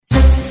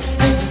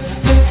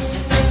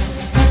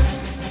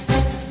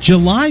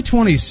July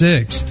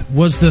 26th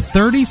was the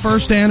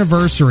 31st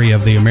anniversary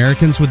of the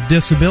Americans with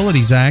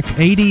Disabilities Act,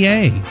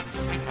 ADA.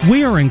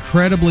 We are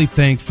incredibly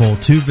thankful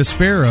to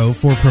Vispero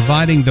for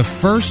providing the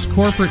first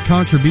corporate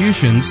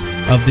contributions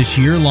of this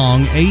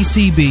year-long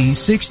ACB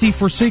 60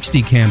 for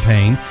 60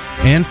 campaign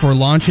and for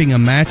launching a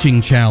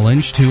matching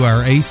challenge to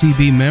our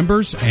ACB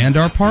members and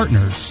our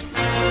partners.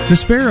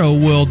 Vispero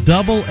will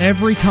double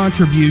every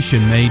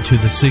contribution made to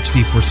the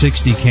 60 for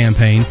 60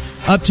 campaign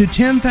up to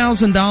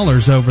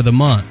 $10,000 over the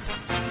month.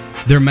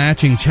 Their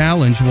matching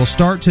challenge will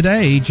start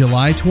today,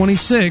 July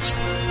 26th,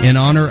 in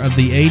honor of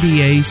the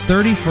ADA's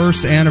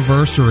 31st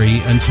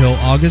anniversary until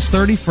August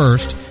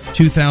 31st,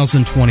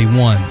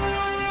 2021.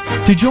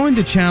 To join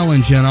the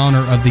challenge in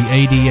honor of the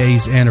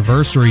ADA's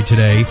anniversary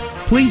today,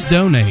 please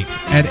donate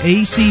at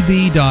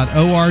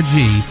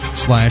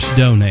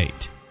acb.org/donate.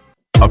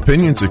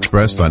 Opinions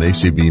expressed on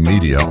ACB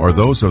Media are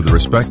those of the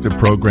respective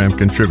program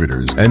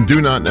contributors and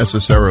do not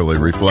necessarily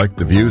reflect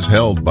the views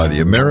held by the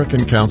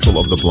American Council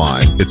of the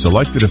Blind, its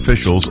elected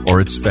officials,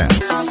 or its staff.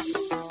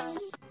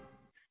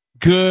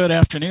 Good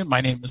afternoon. My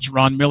name is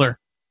Ron Miller,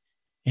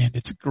 and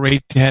it's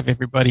great to have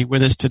everybody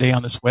with us today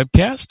on this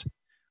webcast.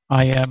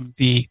 I am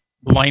the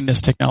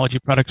Blindness Technology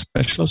Product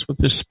Specialist with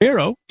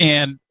Vispero,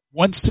 and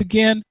once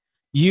again,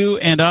 you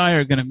and I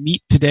are going to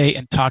meet today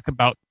and talk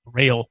about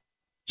Braille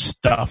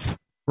stuff.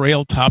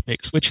 Braille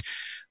topics, which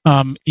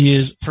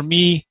is, for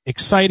me,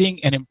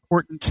 exciting and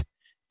important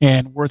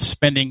and worth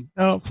spending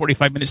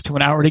 45 minutes to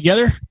an hour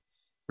together.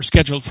 We're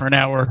scheduled for an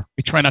hour.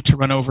 We try not to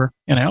run over,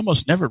 and I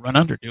almost never run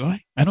under, do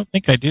I? I don't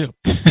think I do.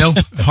 No,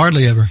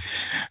 hardly ever.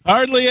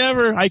 Hardly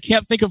ever. I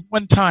can't think of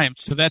one time,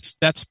 so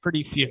that's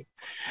pretty few.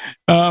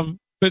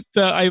 But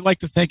I'd like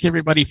to thank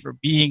everybody for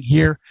being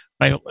here.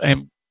 I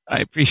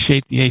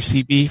appreciate the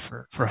ACB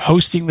for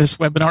hosting this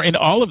webinar and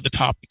all of the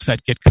topics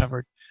that get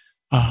covered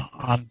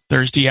on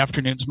Thursday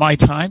afternoons, my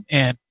time,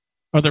 and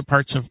other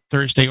parts of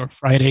Thursday or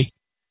Friday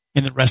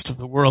in the rest of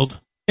the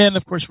world. And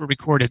of course, we're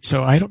recorded,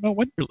 so I don't know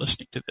when you're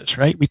listening to this,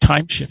 right? We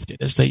time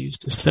shifted, as they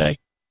used to say.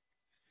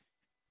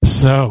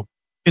 So,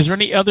 is there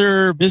any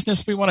other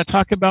business we want to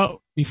talk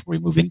about before we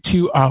move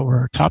into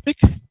our topic?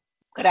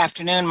 Good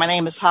afternoon. My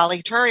name is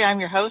Holly Turry. I'm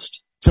your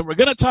host. So we're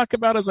going to talk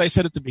about, as I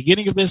said at the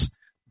beginning of this,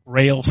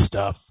 Braille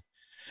stuff.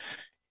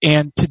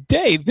 And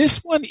today, this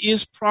one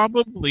is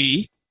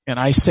probably, and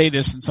I say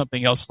this and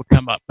something else will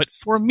come up, but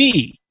for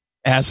me,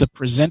 as a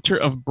presenter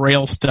of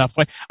Braille stuff,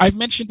 I've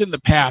mentioned in the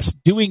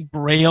past, doing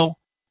Braille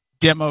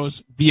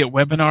demos via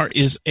webinar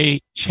is a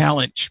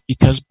challenge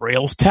because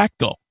Braille's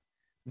tactile.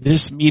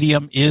 This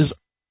medium is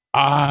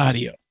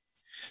audio.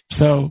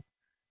 So,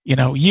 you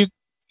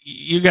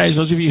guys,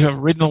 those of you who have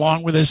ridden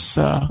along with us,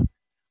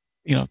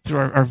 through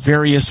our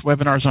various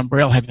webinars on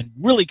Braille have been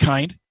really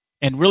kind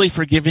and really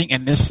forgiving.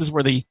 And this is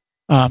where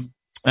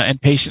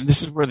and patient.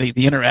 This is where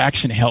the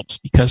interaction helps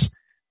because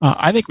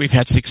I think we've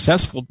had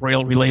successful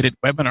Braille-related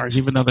webinars,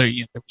 even though there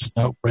was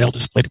no Braille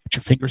display to put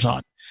your fingers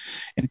on.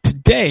 And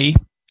today,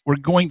 we're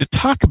going to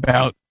talk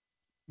about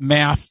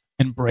math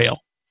and Braille.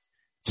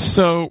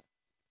 So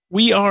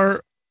we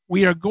are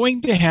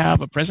going to have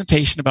a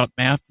presentation about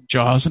math,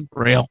 JAWS, and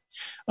Braille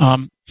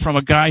from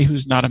a guy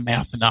who's not a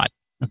mathanaut.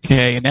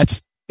 Okay, and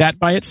that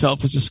by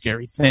itself is a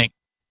scary thing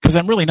because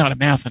I'm really not a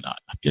mathanaut.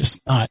 I'm just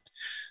not.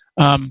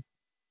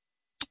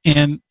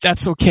 And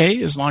that's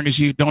okay as long as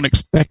you don't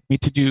expect me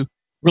to do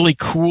really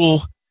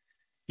cool,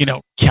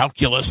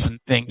 calculus and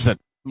things that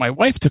my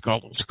wife took all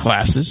those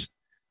classes.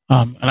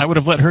 And I would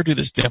have let her do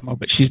this demo,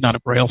 but she's not a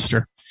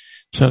Braillester,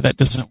 so that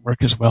doesn't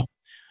work as well.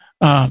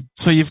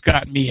 So you've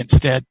got me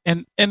instead,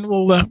 and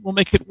we'll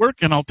make it work,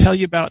 and I'll tell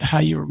you about how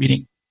you were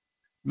reading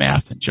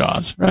math and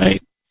JAWS,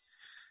 right?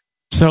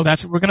 So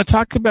that's what we're going to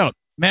talk about: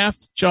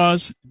 math,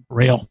 JAWS, and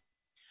Braille.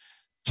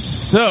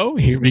 So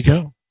here we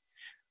go.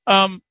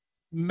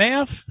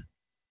 Math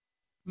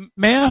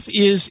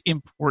is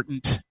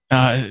important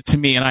to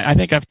me, and I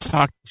think I've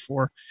talked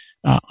before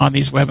on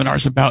these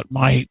webinars about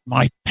my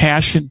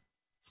passion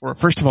for,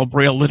 first of all,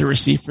 Braille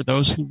literacy for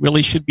those who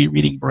really should be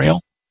reading Braille.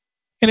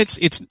 And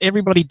it's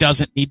everybody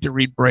doesn't need to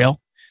read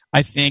Braille.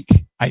 I think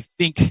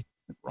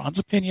Ron's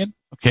opinion,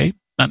 okay,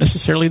 not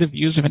necessarily the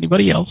views of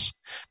anybody else,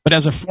 but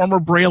as a former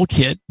Braille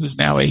kid who's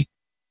now a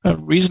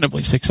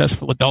reasonably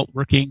successful adult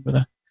working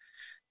with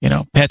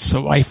pets,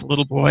 a wife, a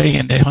little boy,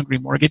 and a hungry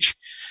mortgage,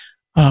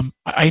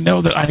 I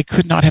know that I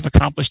could not have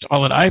accomplished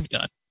all that I've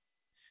done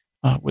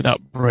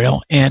without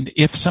Braille. And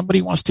if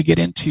somebody wants to get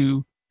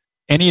into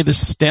any of the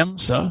STEM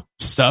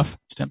stuff,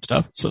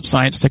 so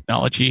science,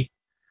 technology,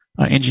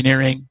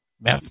 engineering,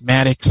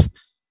 mathematics,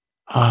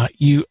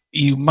 you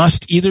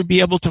must either be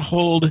able to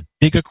hold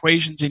big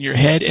equations in your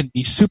head and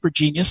be super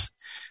genius,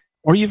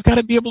 or you've got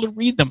to be able to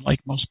read them like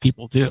most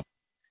people do.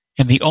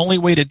 And the only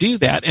way to do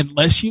that,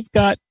 unless you've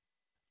got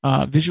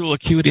visual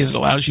acuity that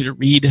allows you to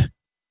read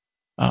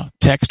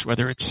text,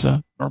 whether it's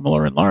normal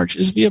or enlarged,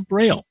 is via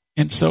Braille.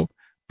 And so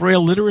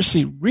Braille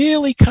literacy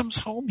really comes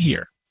home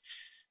here.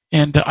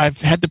 And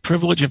I've had the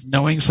privilege of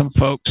knowing some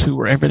folks who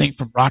were everything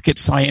from rocket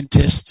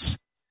scientists,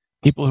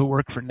 people who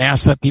work for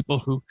NASA, people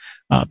who,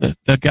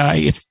 the guy,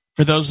 if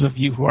for those of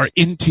you who are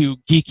into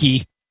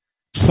geeky,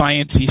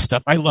 sciencey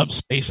stuff, I love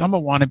space. I'm a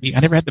wannabe. I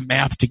never had the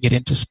math to get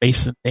into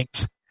space and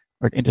things,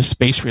 or into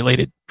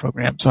space-related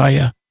programs.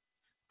 I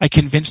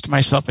convinced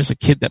myself as a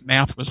kid that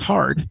math was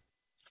hard.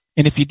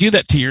 And if you do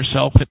that to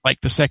yourself at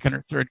like the second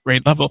or third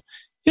grade level,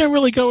 you don't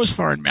really go as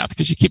far in math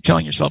because you keep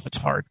telling yourself it's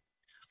hard.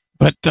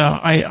 But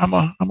I'm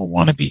a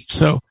wannabe.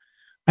 So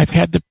I've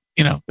had the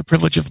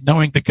privilege of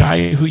knowing the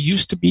guy who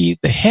used to be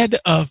the head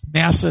of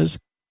NASA's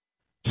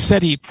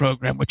SETI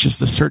program, which is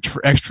the search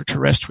for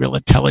extraterrestrial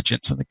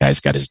intelligence. And the guy's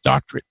got his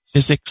doctorate in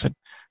physics and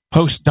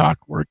postdoc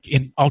work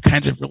in all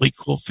kinds of really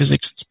cool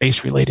physics and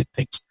space related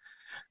things.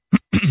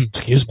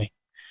 Excuse me.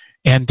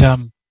 And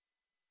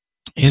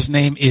his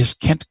name is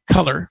Kent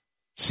Culler,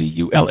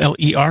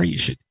 Culler. You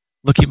should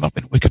look him up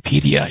in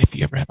Wikipedia if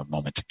you ever have a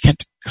moment.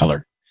 Kent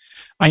Culler.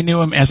 I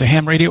knew him as a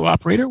ham radio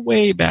operator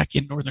way back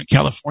in Northern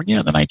California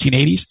in the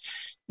 1980s,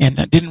 and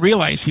didn't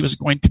realize he was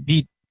going to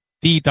be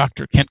the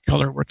Dr. Kent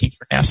Culler working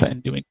for NASA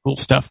and doing cool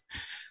stuff.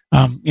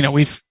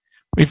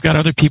 We've got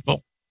other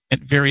people at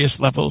various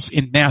levels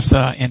in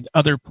NASA and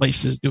other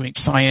places doing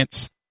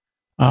science.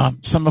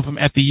 Some of them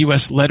at the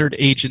U.S. lettered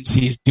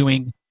agencies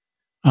doing,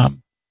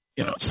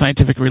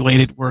 scientific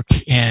related work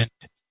and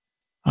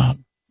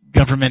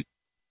government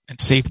and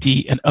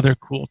safety and other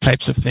cool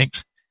types of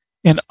things.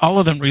 And all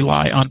of them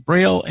rely on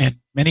Braille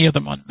and many of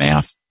them on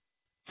math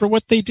for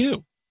what they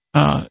do.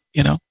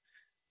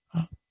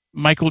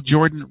 Michael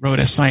Jordan wrote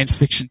a science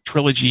fiction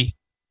trilogy.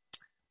 I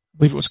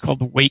believe it was called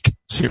the Wake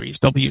series,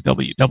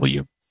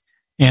 WWW.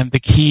 And the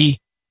key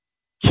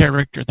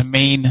character, the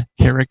main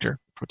character,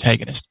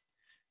 protagonist,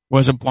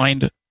 was a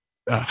blind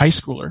high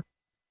schooler.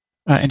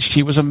 And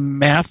she was a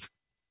math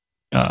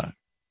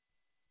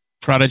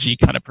prodigy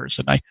kind of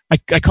person. I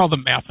call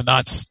them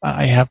mathnauts.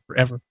 I have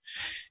forever.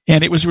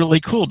 And it was really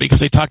cool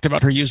because they talked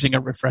about her using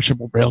a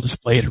refreshable Braille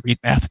display to read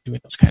math and doing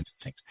those kinds of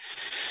things.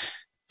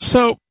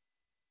 So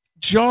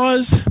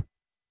JAWS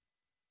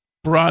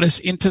brought us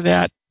into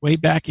that way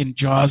back in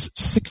JAWS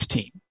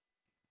 16.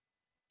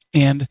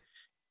 And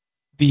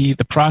the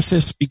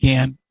process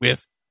began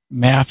with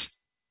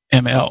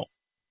MathML.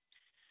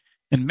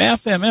 And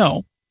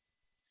MathML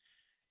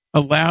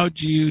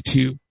allowed you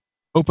to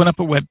open up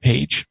a web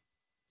page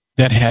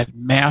that had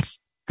math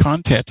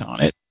content on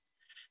it.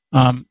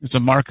 It's a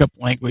markup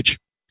language,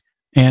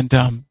 and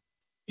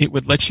it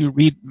would let you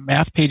read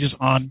math pages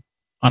on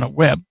a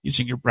web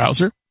using your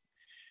browser,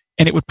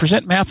 and it would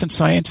present math and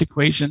science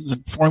equations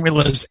and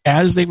formulas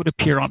as they would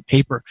appear on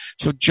paper.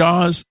 So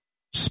JAWS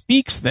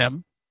speaks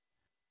them,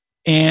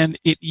 and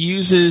it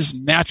uses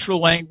natural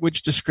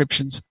language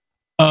descriptions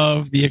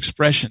of the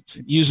expressions.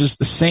 It uses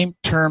the same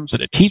terms that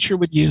a teacher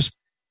would use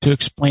to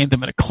explain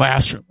them in a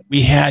classroom.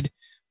 We had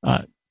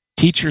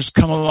teachers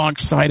come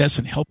alongside us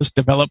and help us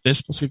develop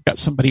this. Plus, we've got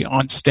somebody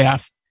on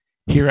staff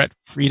here at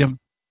Freedom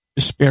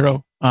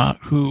Vespero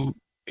who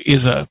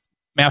is a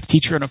math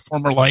teacher in a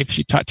former life.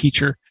 She taught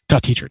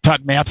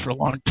math for a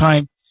long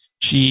time.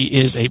 She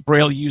is a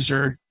Braille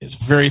user, is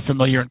very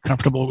familiar and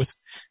comfortable with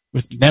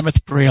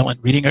Nemeth Braille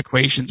and reading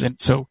equations. And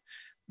so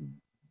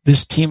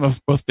this team of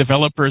both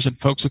developers and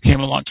folks who came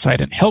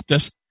alongside and helped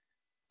us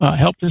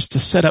to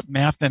set up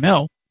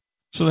MathML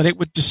so that it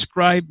would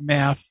describe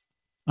math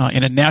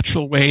in a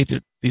natural way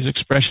to these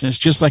expressions,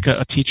 just like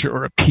a teacher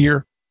or a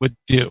peer would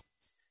do.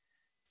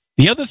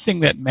 The other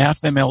thing that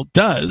MathML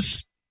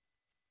does,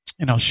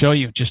 and I'll show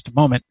you in just a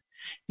moment,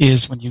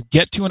 is when you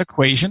get to an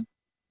equation,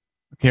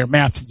 or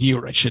math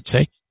viewer, I should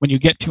say, when you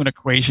get to an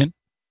equation,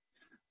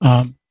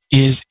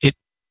 is it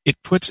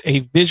puts a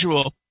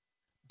visual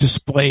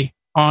display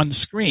on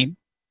screen,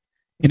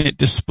 and it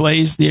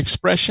displays the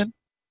expression,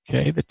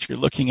 that you're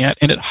looking at,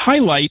 and it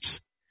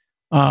highlights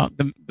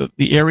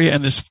the area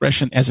and the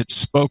expression as it's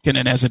spoken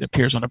and as it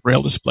appears on a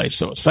Braille display.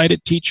 So a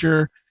sighted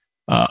teacher,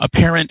 a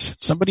parent,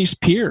 somebody's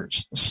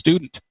peers, a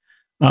student,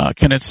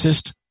 can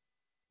assist,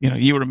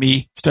 you or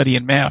me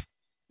studying math.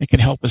 It can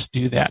help us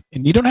do that.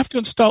 And you don't have to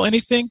install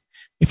anything.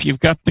 If you've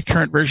got the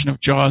current version of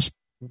JAWS,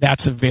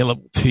 that's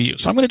available to you.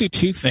 So I'm going to do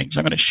two things.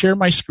 I'm going to share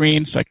my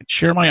screen so I can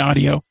share my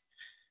audio.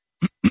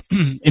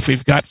 If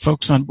we've got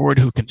folks on board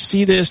who can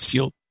see this,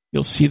 you'll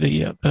see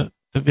the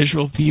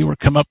visual viewer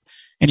come up,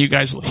 and you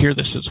guys will hear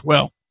this as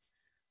well.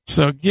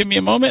 So give me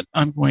a moment.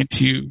 I'm going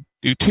to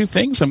do two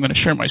things. I'm going to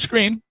share my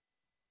screen,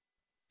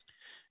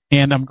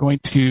 and I'm going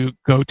to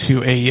go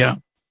to a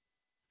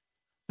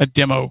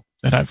demo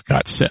that I've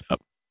got set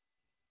up.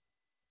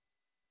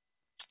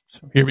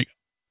 So here we go.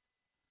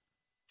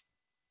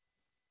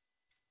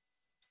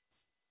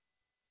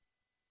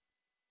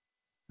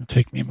 It'll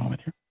take me a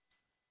moment here.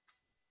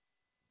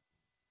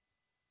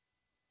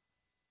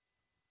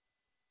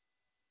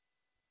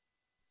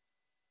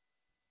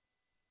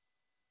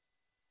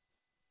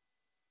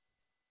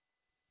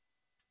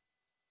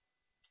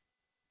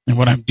 And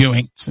what I'm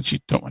doing, since you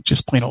don't want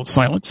just plain old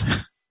silence,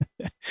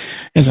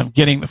 is I'm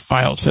getting the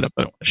file set up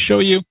that I want to show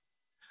you.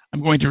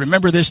 I'm going to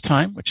remember this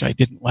time, which I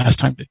didn't last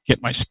time, to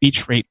get my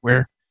speech rate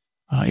where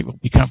it will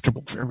be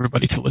comfortable for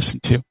everybody to listen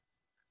to.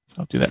 So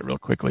I'll do that real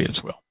quickly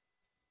as well.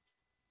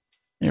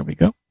 There we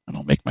go. And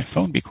I'll make my my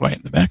phone be quiet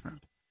in the background.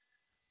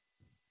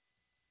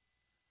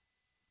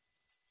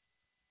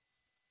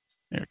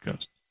 There it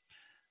goes.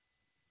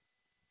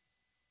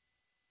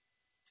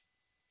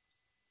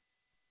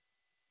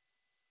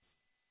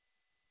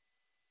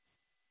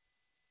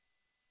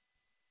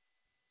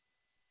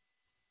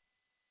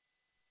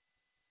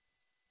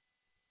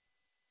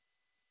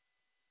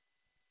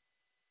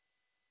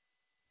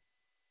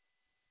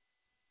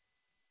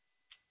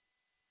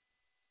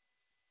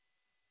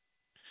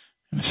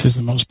 And this is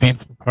the most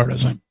painful part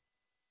as I'm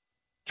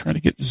trying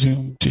to get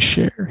Zoom to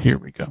share. Here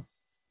we go.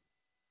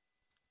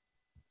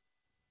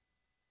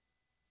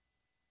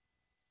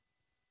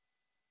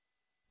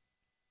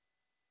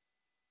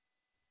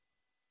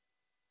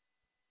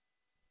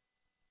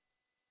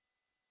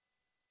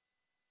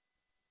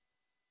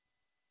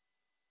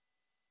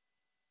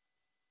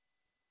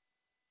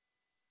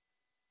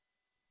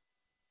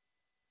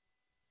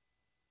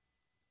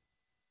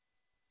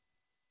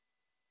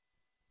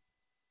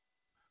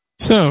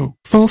 So,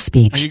 full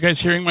speech. Are you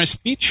guys hearing my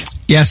speech?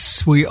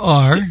 Yes, we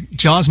are.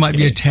 Jaws might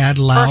be a tad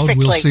loud.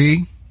 Perfectly. We'll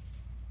see.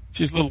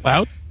 She's a little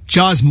loud.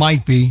 Jaws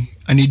might be.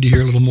 I need to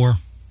hear a little more.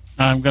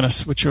 I'm going to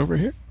switch over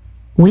here.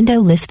 Window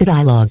list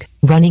dialog.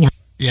 Running out.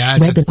 Yeah,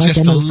 it's Web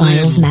just demo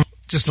files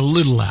just a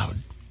little loud.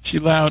 She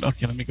loud.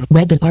 Okay, let me go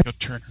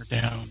turn her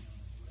down.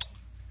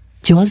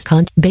 Jaws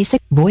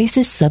basic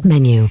voices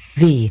submenu.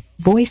 V.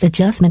 Voice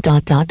adjustment ...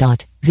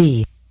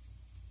 V.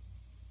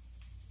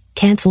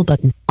 Cancel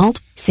button.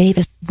 Alt. Save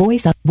as.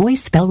 Voice up.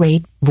 Voice spell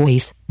rate.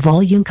 Voice.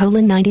 Volume :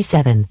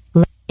 97.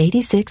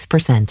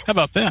 86%. How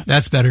about that?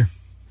 That's better.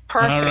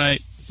 Perfect. All right.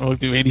 We'll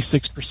do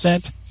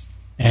 86%,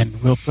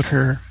 and we'll put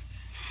her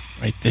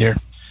right there.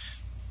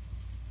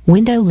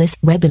 Window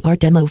list webinar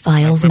demo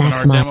files Webinar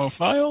maximum. demo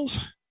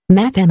files.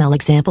 MathML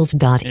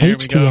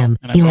examples.htm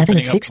 11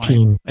 of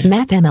 16.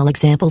 MathML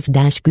examples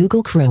 -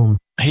 Google Chrome.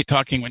 I hate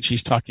talking when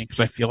she's talking because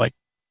I feel like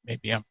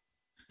maybe I'm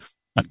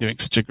not doing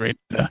such a great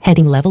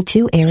Heading level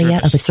 2 area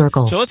service. of a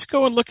circle. So let's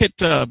go and look at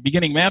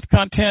beginning math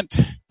content.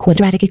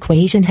 Quadratic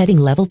equation heading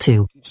level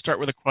 2. We'll start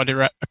with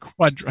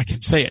I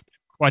can say it.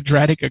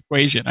 Quadratic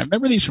equation. I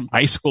remember these from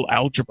high school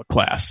algebra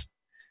class.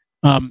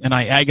 And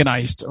I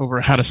agonized over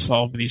how to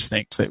solve these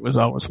things. It was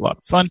always a lot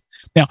of fun.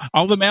 Now,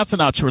 all the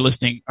mathanauts who are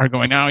listening are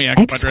going, oh yeah,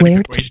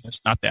 quadratic equation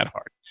is not that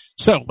hard.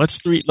 So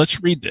let's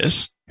read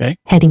this. Okay.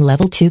 Heading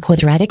level 2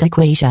 quadratic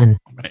equation.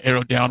 I'm going to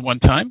arrow down one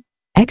time.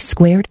 X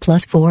squared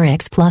plus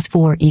 4x plus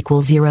 4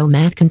 equals 0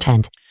 math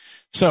content.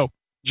 So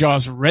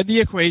JAWS read the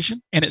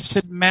equation and it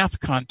said math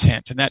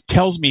content. And that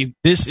tells me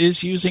this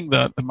is using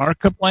the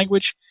markup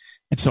language.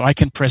 And so I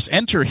can press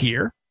enter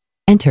here.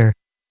 Enter.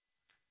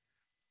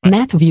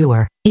 Math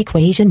viewer.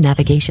 Equation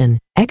navigation.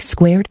 X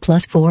squared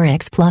plus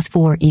 4x plus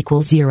 4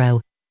 equals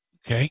 0.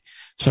 Okay.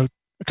 So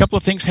a couple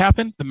of things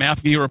happened. The math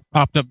viewer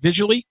popped up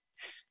visually.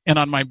 And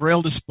on my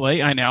Braille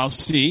display, I now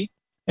see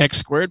x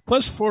squared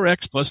plus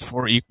 4x plus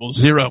 4 equals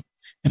 0.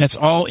 And it's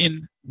all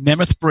in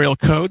Nemeth Braille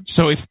code.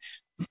 So if,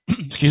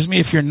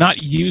 if you're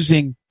not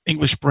using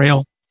English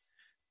Braille,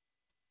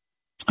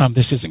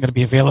 this isn't going to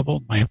be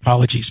available. My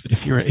apologies. But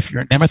if you're a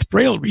Nemeth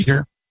Braille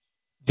reader,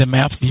 the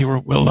math viewer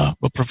will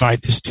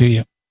provide this to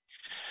you.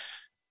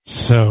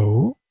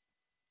 So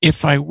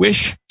if I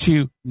wish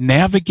to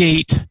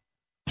navigate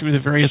through the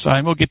various,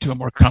 we'll get to a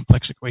more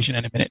complex equation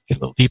in a minute, get a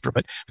little deeper,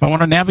 but if I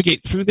want to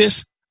navigate through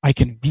this, I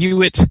can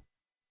view it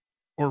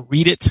or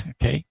read it.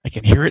 Okay. I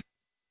can hear it.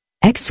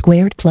 X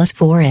squared plus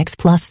 4x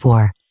plus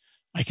 4.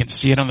 I can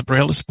see it on the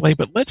Braille display,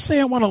 but let's say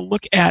I want to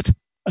look at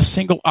a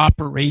single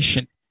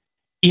operation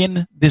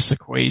in this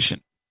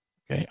equation.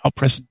 Okay. I'll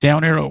press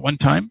down arrow one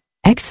time.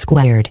 X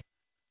squared.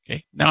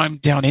 Okay. Now I'm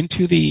down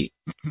into the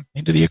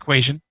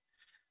equation.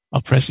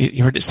 I'll press,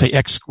 you heard it say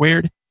x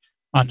squared.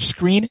 On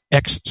screen,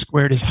 x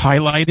squared is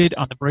highlighted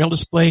on the Braille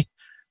display.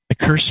 The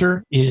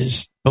cursor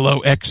is below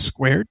x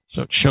squared,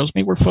 so it shows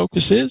me where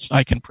focus is.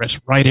 I can press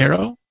right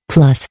arrow.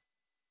 Plus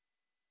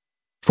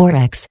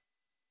 4x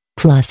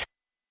plus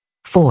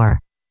 4.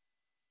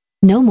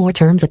 No more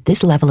terms at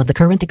this level of the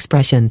current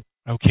expression.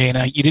 Okay,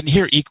 now you didn't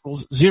hear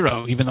equals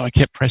 0, even though I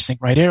kept pressing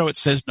right arrow. It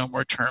says no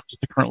more terms at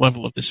the current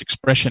level of this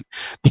expression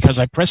because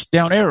I pressed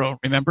down arrow,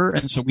 remember?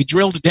 And so we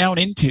drilled down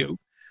into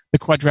the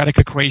quadratic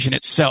equation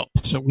itself.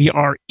 So we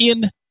are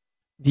in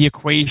the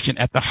equation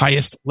at the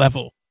highest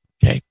level.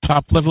 Okay,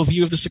 top level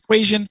view of this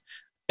equation.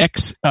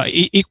 X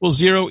equals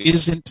 0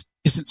 isn't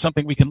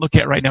something we can look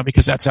at right now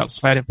because that's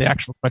outside of the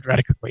actual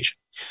quadratic equation.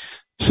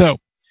 So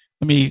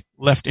let me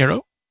left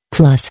arrow.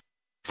 Plus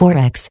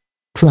 4x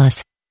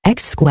plus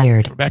x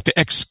squared. We're back to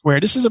x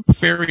squared. This is a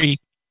very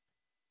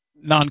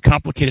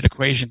non-complicated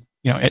equation,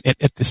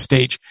 at this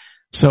stage.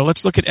 So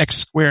let's look at x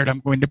squared.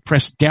 I'm going to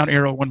press down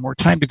arrow one more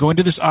time to go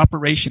into this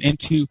operation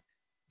into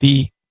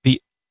the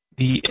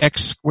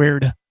x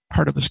squared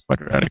part of this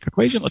quadratic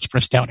equation. Let's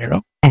press down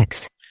arrow.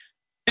 X.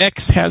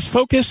 X has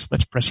focus.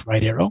 Let's press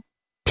right arrow.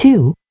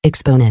 2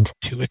 exponent.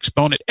 2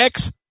 exponent.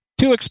 X.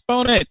 2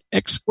 exponent.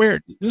 X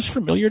squared. Is this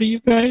familiar to you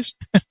guys?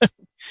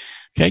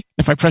 Okay.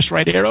 If I press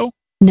right arrow.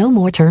 No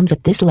more terms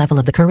at this level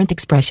of the current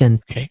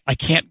expression. Okay. I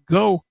can't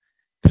go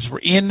because we're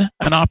in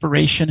an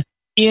operation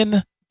in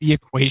the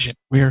equation.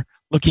 We're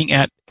looking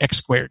at x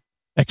squared,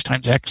 x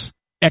times x,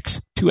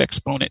 x to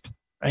exponent,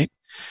 right?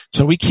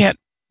 So we can't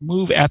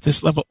move at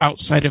this level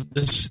outside of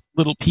this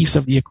little piece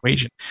of the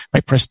equation. If I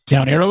press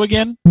down arrow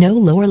again. No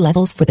lower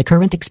levels for the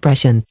current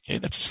expression. Okay,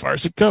 that's as far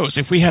as it goes.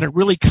 If we had a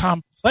really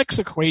complex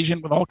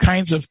equation with all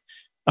kinds of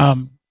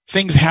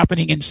things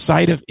happening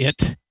inside of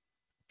it,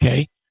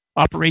 okay,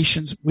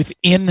 operations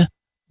within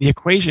the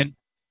equation,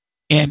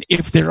 and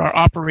if there are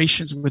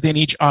operations within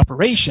each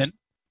operation,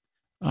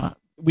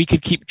 we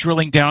could keep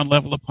drilling down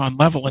level upon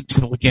level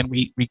until, again,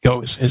 we go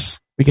as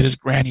we get as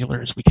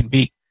granular as we can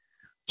be.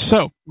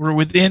 So we're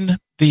within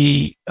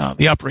the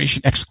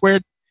operation x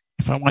squared.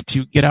 If I want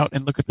to get out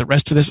and look at the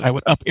rest of this, I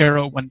would up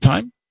arrow one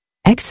time.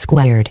 X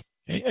squared.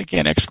 Okay,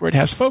 again, x squared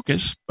has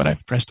focus, but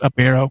I've pressed up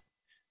arrow.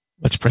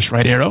 Let's press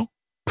right arrow.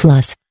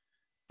 Plus.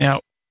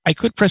 Now, I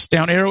could press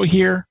down arrow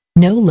here.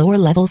 No lower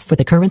levels for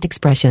the current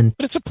expression.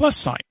 But it's a plus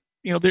sign.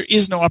 You know, there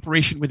is no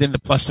operation within the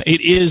plus sign.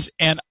 It is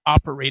an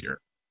operator.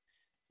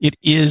 It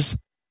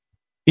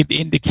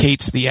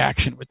indicates the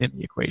action within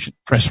the equation.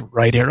 Press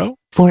right arrow.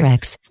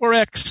 4x.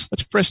 4x.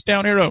 Let's press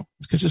down arrow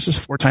because this is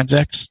 4 times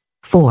x.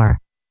 4.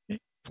 Okay.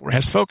 4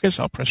 has focus.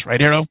 I'll press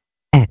right arrow.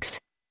 X.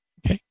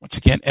 Okay. Once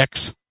again,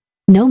 x.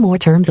 No more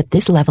terms at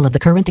this level of the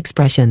current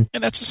expression.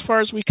 And that's as far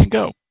as we can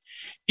go.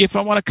 If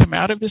I want to come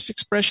out of this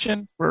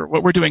expression for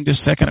what we're doing this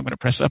second, I'm going to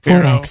press up 4x.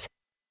 arrow.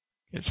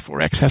 If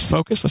 4x has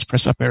focus, let's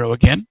press up arrow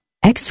again.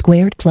 X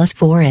squared plus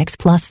 4x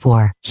plus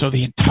 4. So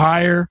the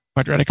entire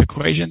quadratic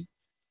equation,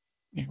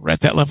 we're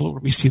at that level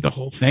where we see the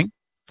whole thing.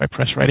 If I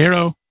press right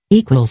arrow.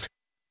 Equals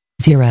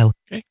 0.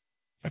 Okay.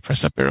 If I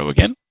press up arrow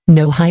again.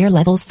 No higher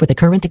levels for the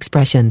current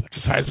expression. That's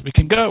as high as we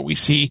can go. We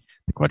see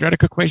the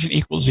quadratic equation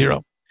equals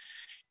 0.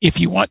 If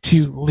you want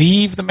to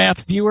leave the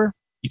math viewer,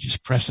 you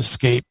just press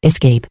escape.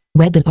 Escape.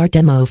 Webinar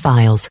demo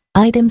files.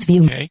 Items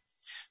view. Okay.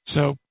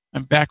 So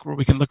I'm back where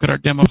we can look at our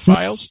demo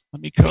files.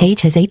 Let me go.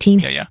 Page has 18.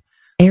 Yeah.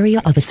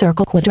 Area of a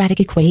circle, quadratic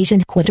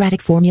equation,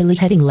 quadratic formula,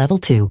 heading level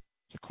 2.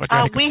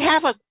 We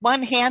have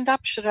one hand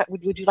up.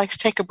 Would you like to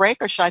take a break,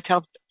 or should I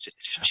tell?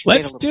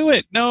 Let's do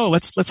it. No,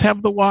 let's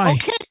have the why.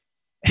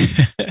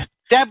 Okay.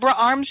 Deborah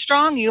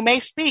Armstrong, you may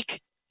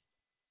speak.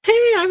 Hey,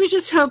 I was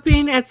just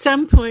hoping at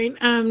some point,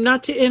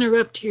 not to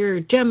interrupt your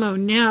demo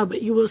now,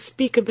 but you will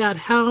speak about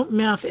how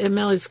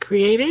MathML is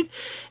created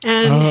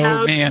and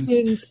how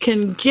students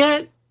can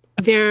get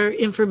their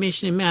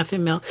information in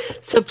MathML.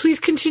 So please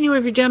continue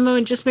with your demo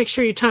and just make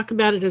sure you talk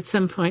about it at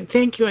some point.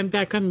 Thank you. I'm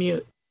back on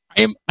mute.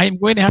 I'm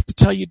going to have to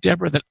tell you,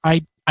 Deborah, that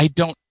I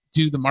don't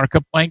do the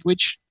markup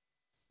language.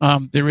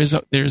 There is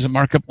a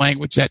markup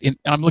language that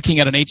I'm looking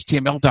at an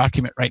HTML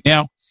document right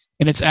now,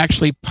 and it's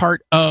actually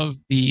part of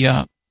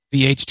the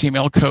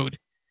HTML code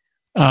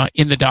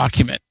in the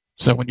document.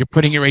 So when you're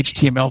putting your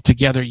HTML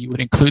together, you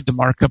would include the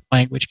markup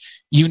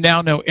language. You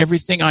now know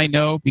everything I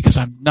know because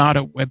I'm not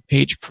a web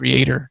page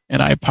creator, and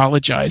I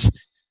apologize.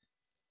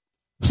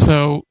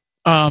 So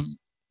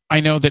I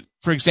know that,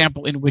 for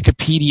example, in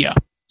Wikipedia,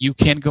 you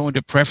can go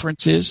into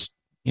preferences.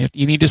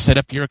 You need to set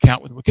up your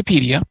account with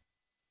Wikipedia.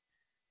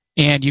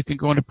 And you can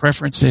go into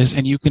preferences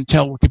and you can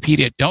tell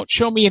Wikipedia, don't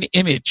show me an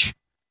image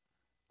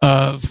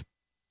of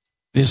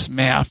this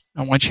math.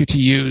 I want you to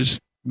use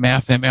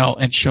MathML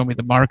and show me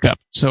the markup.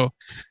 So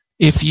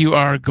if you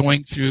are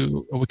going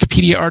through a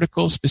Wikipedia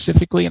article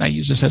specifically, and I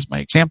use this as my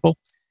example,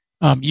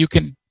 you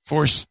can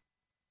force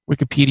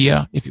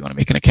Wikipedia, if you want to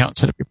make an account and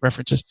set up your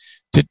preferences,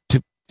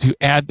 to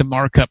add the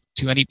markup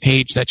to any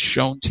page that's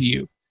shown to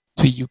you.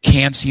 So you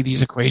can see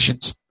these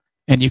equations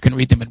and you can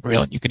read them in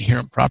Braille and you can hear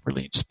them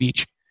properly in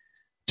speech.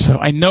 So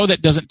I know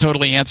that doesn't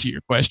totally answer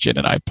your question,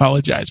 and I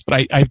apologize,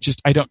 but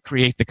I don't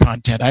create the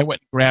content. I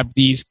went and grabbed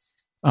these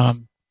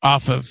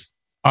off of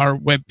our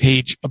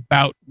webpage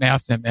about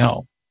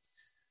MathML.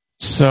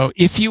 So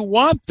if you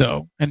want,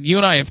 though, and you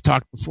and I have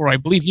talked before, I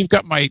believe you've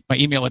got my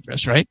email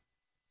address, right?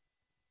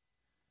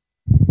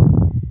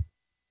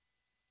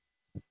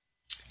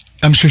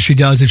 I'm sure she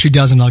does. If she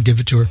doesn't, I'll give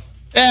it to her.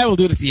 Yeah, we'll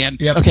do it at the end.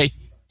 Yep. Okay.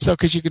 So,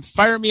 because you can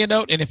fire me a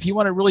note, and if you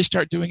want to really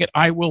start doing it,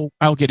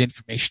 I'll get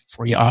information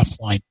for you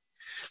offline.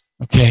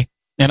 Okay.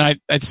 And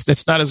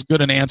that's not as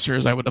good an answer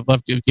as I would have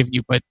loved to have given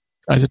you, but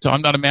as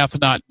I'm not a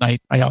mathnaut, and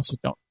I also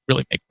don't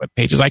really make web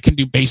pages. I can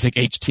do basic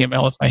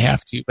HTML if I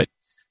have to, but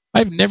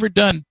I've never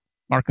done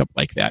markup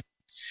like that.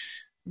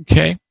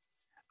 Okay.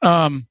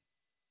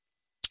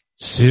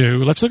 So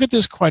let's look at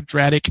this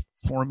quadratic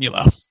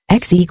formula.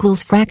 X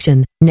equals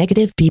fraction,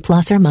 negative b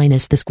plus or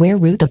minus the square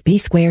root of b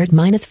squared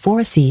minus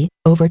 4c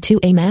over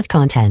 2a math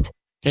content.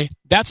 Okay.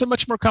 That's a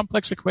much more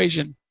complex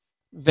equation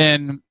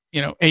than,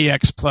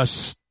 ax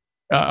plus,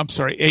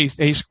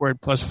 a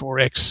squared plus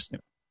 4x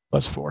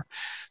plus 4.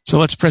 So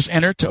let's press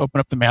enter to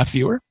open up the math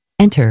viewer.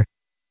 Enter.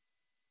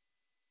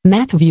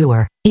 Math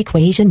viewer,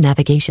 equation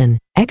navigation,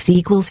 x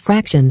equals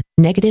fraction,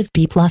 negative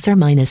b plus or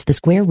minus the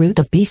square root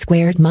of b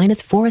squared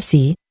minus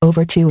 4c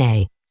over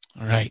 2a.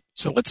 All right,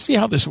 so let's see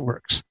how this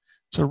works.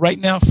 So right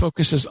now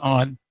focuses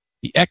on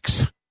the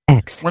x.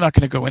 X. We're not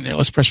going to go in there.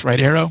 Let's press right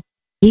arrow.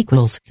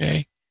 Equals.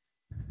 Okay.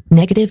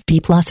 Negative b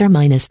plus or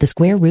minus the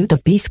square root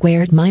of b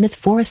squared minus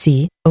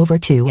 4c over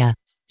 2a.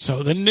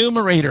 So the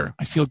numerator,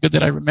 I feel good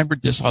that I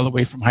remembered this all the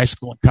way from high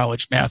school and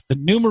college math. The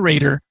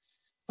numerator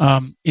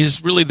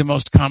is really the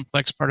most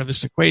complex part of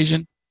this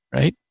equation,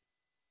 right?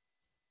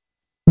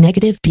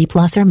 Negative b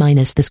plus or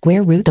minus the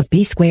square root of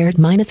b squared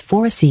minus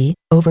 4c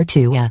over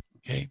 2a.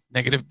 Okay,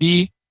 negative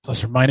b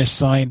plus or minus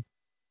sign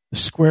the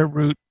square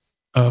root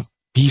of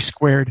b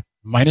squared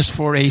minus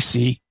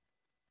 4ac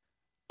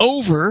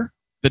over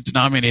the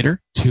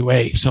denominator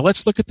 2a. So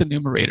let's look at the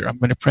numerator. I'm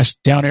going to press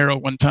down arrow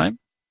one time.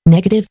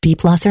 Negative b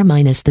plus or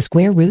minus the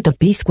square root of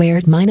b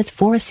squared minus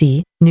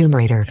 4c,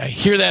 numerator. I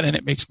hear that and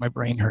it makes my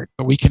brain hurt,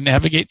 but we can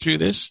navigate through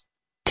this.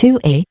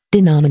 2a,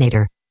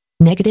 denominator.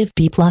 Negative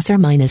b plus or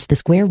minus the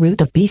square root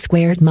of b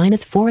squared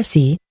minus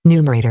 4c,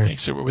 numerator. Okay,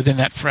 so we're within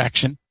that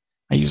fraction.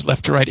 I use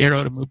left to right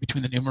arrow to move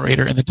between the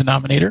numerator and the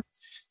denominator.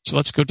 So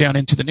let's go down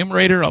into the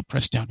numerator. I'll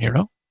press down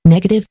arrow.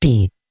 Negative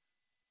b.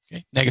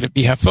 Okay, negative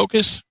b have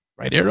focus,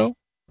 right arrow.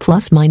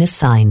 Plus minus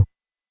sign.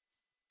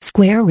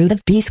 Square root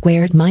of b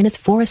squared minus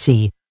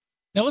 4c.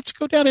 Now let's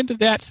go down into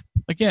that,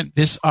 again,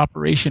 this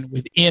operation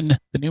within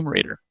the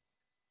numerator.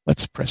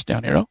 Let's press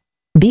down arrow.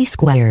 B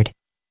squared.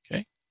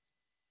 Okay.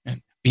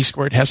 And b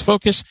squared has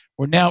focus.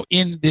 We're now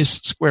in this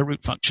square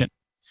root function,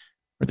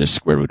 or this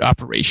square root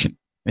operation.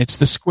 It's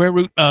the square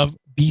root of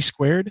b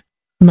squared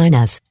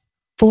minus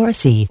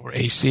 4c. Or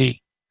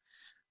ac.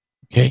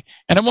 Okay.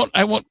 And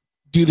I won't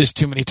do this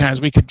too many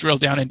times. We could drill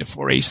down into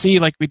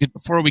 4ac like we did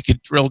before. We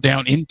could drill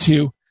down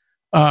into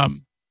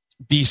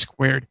b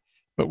squared.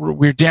 But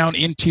we're down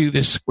into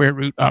this square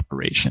root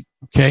operation,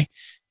 okay?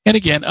 And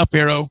again, up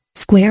arrow.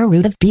 Square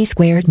root of b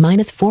squared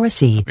minus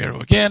 4c. Up arrow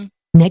again.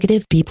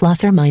 Negative b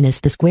plus or minus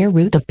the square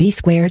root of b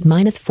squared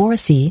minus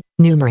 4c,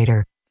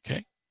 numerator.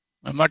 Okay.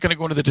 I'm not going to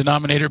go into the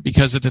denominator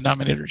because the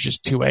denominator is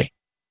just 2a.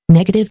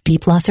 Negative b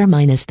plus or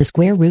minus the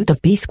square root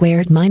of b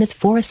squared minus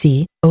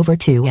 4c over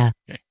 2a.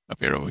 Okay. Up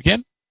arrow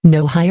again.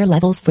 No higher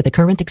levels for the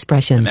current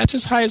expression. And that's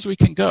as high as we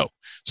can go.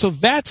 So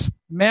that's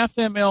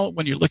MathML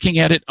when you're looking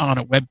at it on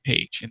a web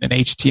page in an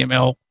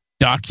HTML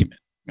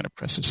document. I'm going to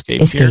press escape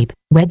here. Escape.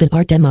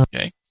 Webinar demo.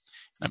 Okay.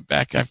 I'm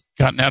back. I've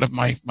gotten out of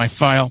my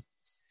file.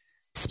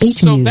 Speech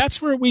so mute.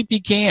 That's where we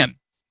began.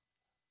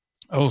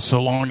 Oh,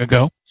 so long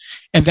ago.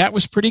 And that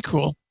was pretty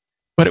cool,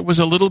 but it was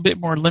a little bit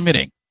more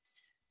limiting.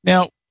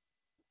 Now,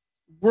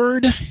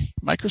 Word,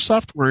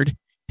 Microsoft Word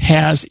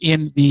has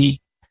in the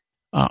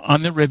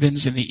on the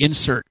ribbons in the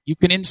insert, you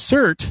can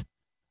insert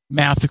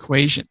math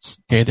equations.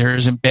 Okay,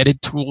 there's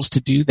embedded tools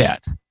to do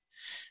that.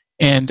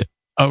 And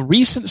a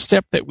recent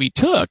step that we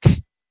took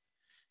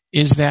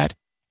is that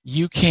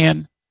you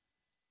can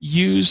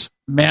use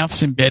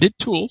Word's embedded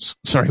tools.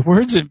 Sorry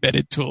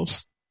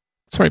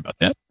about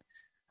that.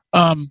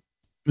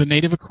 The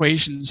native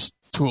equations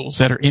tools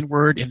that are in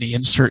Word in the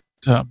insert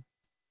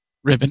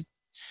ribbon.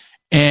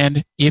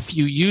 And if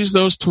you use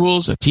those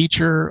tools, a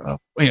teacher,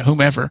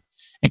 whomever,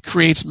 and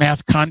creates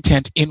math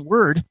content in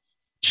Word,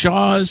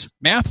 JAWS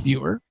Math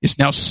Viewer is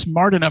now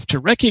smart enough to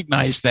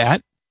recognize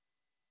that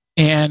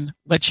and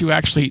let you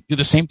actually do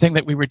the same thing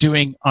that we were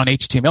doing on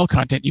HTML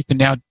content. You can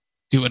now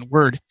do in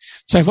Word.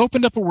 So I've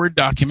opened up a Word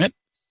document.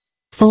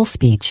 Full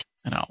speech.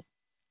 And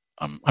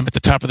I'm at the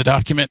top of the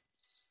document.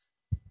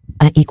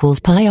 A equals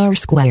pi r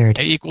squared.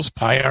 A equals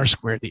pi r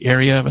squared, the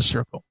area of a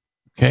circle.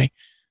 Okay.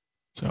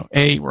 So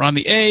we're on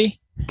the A.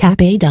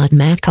 Cap A dot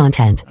math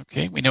content.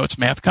 Okay. We know it's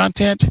math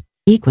content.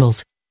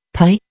 Equals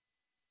pi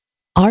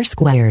r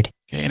squared.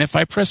 Okay. And if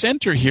I press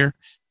enter here,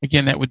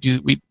 again, that would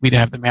do, we'd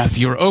have the math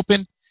viewer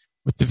open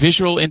with the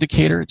visual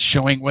indicator. It's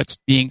showing what's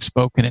being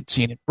spoken and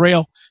seen in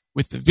Braille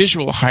with the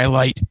visual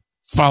highlight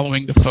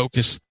following the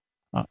focus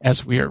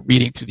as we are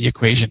reading through the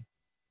equation.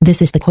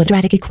 This is the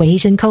quadratic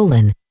equation :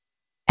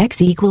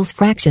 x equals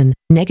fraction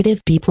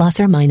negative b plus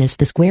or minus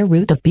the square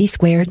root of b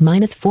squared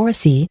minus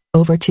 4c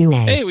over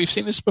 2a. Hey, we've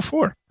seen this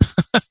before.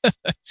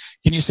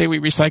 Can you say we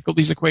recycled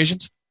these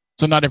equations?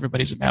 So not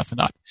everybody's a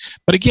mathanaut.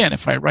 But again,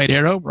 if I right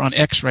arrow, we're on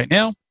x right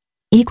now.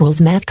 Equals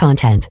math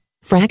content,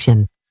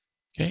 fraction.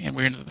 Okay, and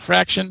we're into the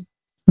fraction.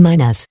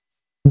 Minus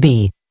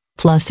b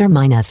plus or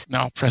minus.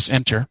 Now I'll press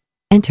enter.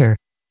 Enter.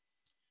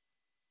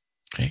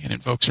 Okay, it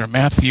invokes our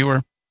math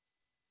viewer.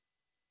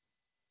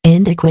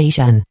 End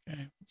equation.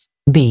 Okay.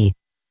 B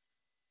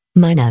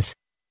minus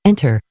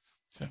enter.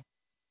 So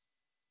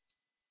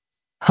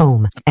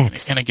home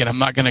x. And again, I'm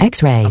not going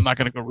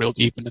to go real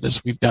deep into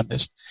this. We've done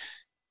this.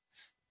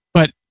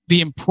 But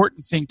the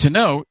important thing to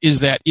know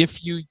is that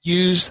if you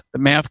use the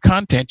math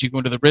content, you go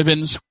into the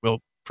ribbons, we'll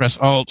press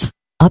Alt.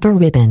 Upper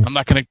ribbon. I'm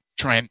not going to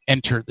try and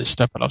enter this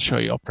stuff, but I'll show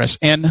you. I'll press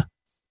N.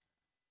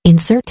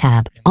 Insert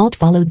tab, Alt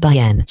followed by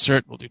N.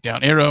 Insert, we'll do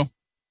down arrow.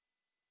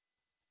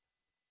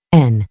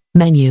 N,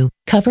 menu,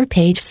 cover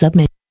page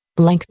submenu,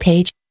 blank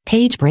page,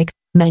 page break,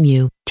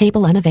 menu,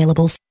 table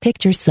unavailable,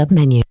 pictures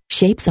submenu,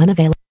 shapes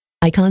unavailable,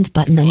 icons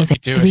button unavailable,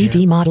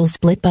 3D models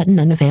split button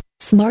unavailable,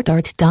 smart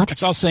art dot.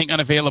 It's all saying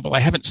unavailable.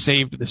 I haven't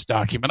saved this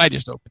document. I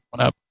just opened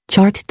one up.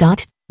 Chart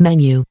dot,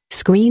 menu,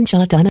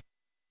 screenshot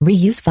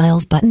reuse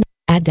files button,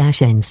 add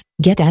dash ins,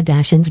 get add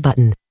dash ins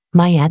button.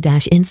 My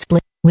Add-in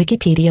split.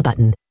 Wikipedia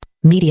button.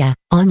 Media.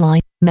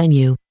 Online.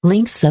 Menu.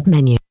 Links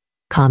submenu.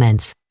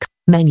 Comments.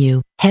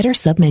 Menu. Header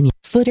submenu.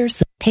 Footer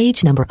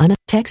page number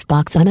text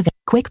box unavailable.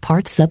 Quick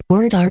parts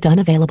word art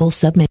unavailable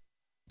submenu.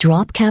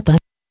 Drop kappa.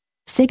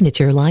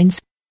 Signature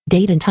lines.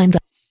 Date and time.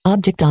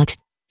 Object dot.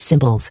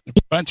 Symbols. A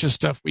bunch of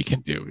stuff we can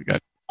do. We've got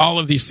all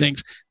of these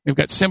things. We've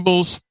got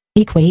symbols.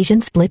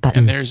 Equation split button.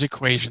 And there's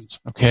equations.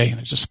 Okay.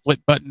 There's a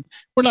split button.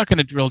 We're not going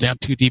to drill down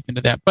too deep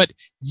into that, but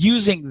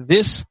using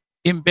this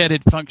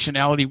embedded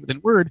functionality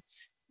within Word,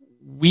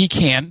 we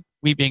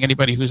being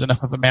anybody who's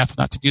enough of a math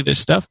nut to do this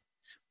stuff,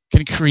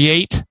 can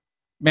create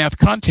math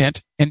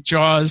content, and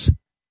JAWS,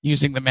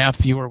 using the math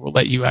viewer, will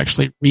let you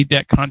actually read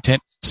that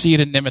content, see it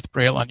in Nemeth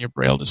Braille on your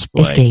Braille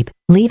display. Escape.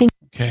 Leaving.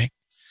 Okay.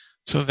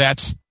 So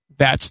that's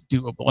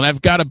doable. And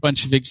I've got a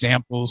bunch of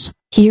examples.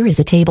 Here is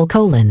a table :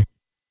 Okay.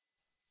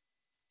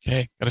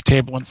 Got a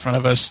table in front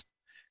of us.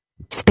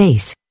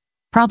 Space.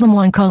 Problem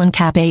 1 :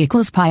 cap A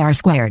 = pi r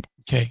squared.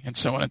 Okay. And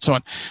so on and so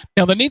on.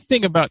 Now, the neat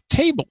thing about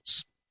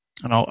tables,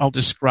 and I'll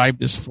describe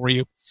this for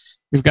you.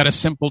 We've got a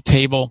simple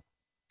table,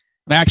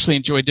 and I actually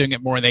enjoy doing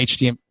it more in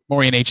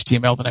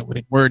HTML than I would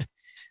in Word.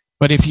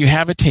 But if you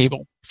have a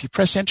table, if you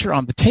press enter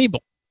on the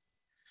table,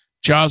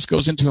 JAWS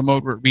goes into a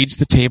mode where it reads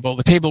the table.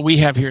 The table we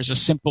have here is a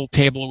simple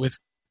table with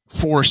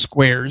 4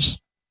 squares.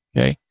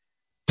 Okay.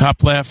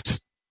 Top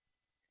left,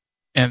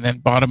 and then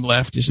bottom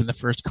left is in the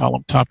first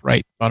column, top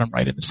right, bottom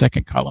right in the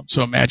second column.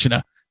 So imagine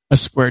a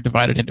square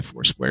divided into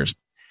 4 squares.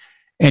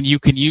 And you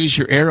can use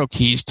your arrow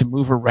keys to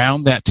move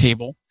around that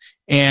table.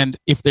 And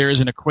if there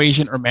is an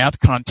equation or math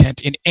content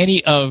in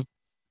any of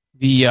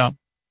the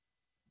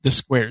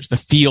squares, the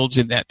fields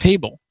in that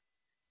table,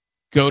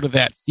 go to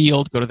that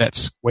field, go to that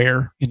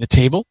square in the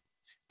table,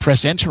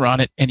 press enter on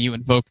it, and you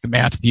invoke the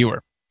math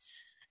viewer.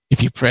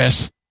 If you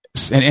press,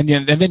 and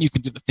then you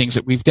can do the things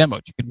that we've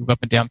demoed. You can move up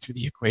and down through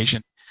the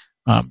equation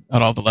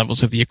at all the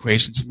levels of the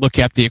equations, look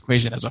at the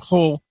equation as a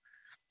whole,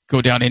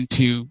 go down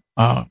into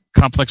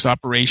complex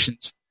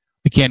operations.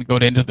 Again, go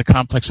into the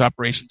complex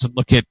operations and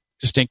look at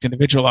distinct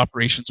individual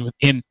operations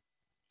within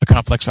a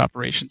complex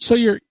operation.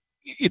 So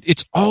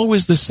it's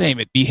always the same.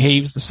 It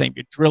behaves the same.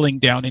 You're drilling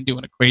down into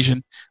an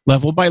equation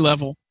level by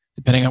level,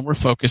 depending on where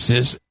focus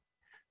is.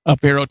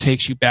 Up arrow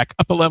takes you back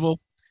up a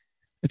level,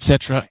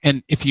 etc.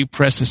 And if you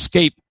press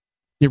escape,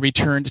 you're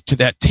returned to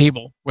that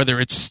table, whether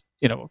it's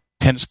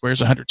 10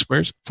 squares, 100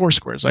 squares, 4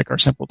 squares, like our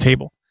simple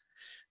table.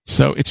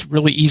 So it's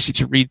really easy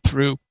to read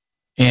through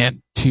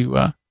and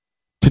to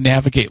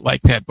navigate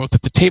like that, both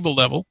at the table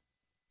level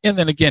and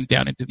then again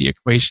down into the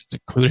equations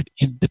included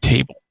in the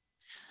table.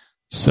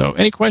 So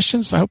any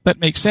questions? I hope that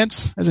makes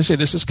sense. As I say,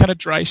 this is kind of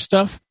dry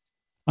stuff.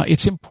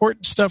 It's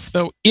important stuff,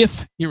 though.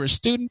 If you're a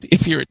student,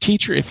 if you're a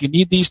teacher, if you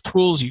need these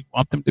tools, you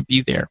want them to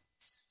be there.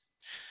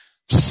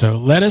 So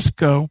let us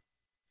go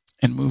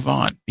and move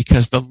on,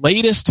 because the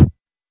latest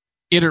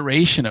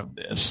iteration of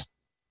this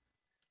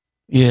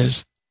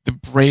is the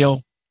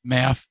Braille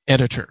Math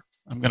Editor.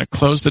 I'm going to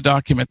close the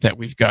document that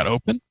we've got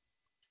open.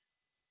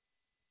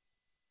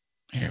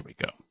 Here we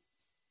go.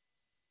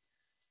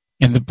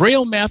 And the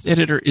Braille Math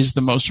Editor is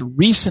the most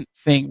recent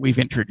thing we've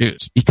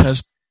introduced,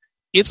 because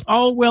it's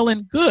all well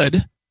and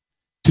good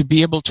to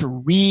be able to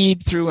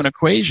read through an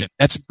equation.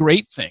 That's a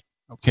great thing,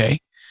 okay?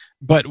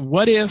 But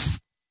what if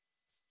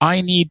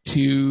I need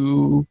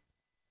to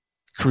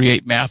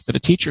create math that a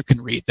teacher can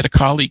read, that a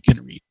colleague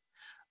can read?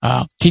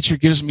 Teacher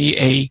gives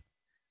me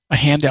a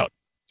handout.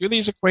 Do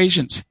these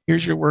equations.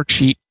 Here's your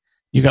worksheet.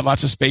 You've got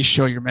lots of space.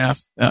 Show your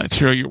math.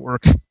 Throw your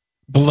work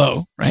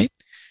below, right?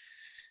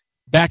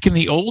 Back in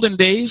the olden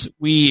days,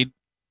 we'd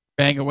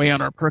bang away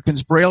on our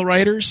Perkins Braille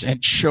writers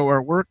and show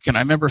our work. And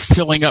I remember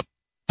filling up,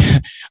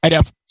 I'd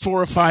have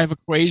 4 or 5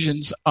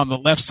 equations on the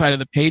left side of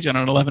the page on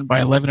an 11 by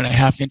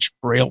 11.5 inch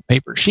Braille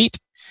paper sheet.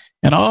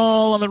 And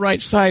all on the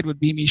right side would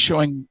be me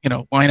showing,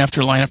 line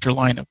after line after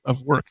line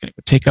of work. And it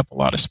would take up a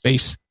lot of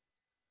space.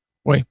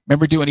 Boy,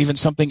 remember doing even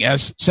something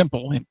as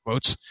simple, in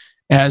quotes,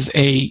 as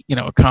a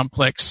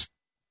complex,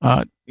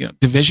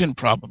 division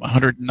problem,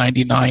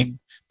 199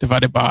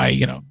 divided by,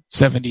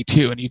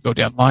 72, and you go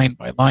down line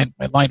by line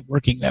by line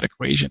working that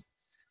equation.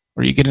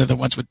 Or you get into the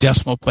ones with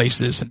decimal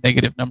places and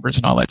negative numbers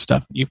and all that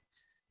stuff. And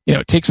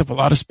it takes up a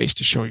lot of space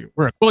to show your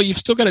work. Well, you've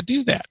still got to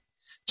do that.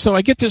 So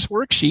I get this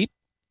worksheet.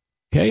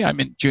 Okay, I'm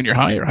in junior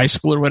high or high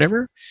school or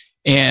whatever.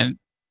 And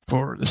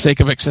for the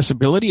sake of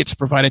accessibility, it's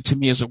provided to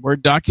me as a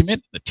Word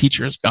document. The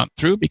teacher has gone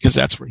through, because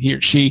that's where he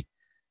or she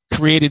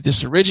created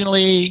this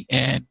originally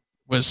and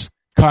was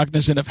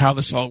cognizant of how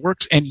this all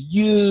works and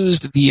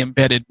used the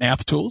embedded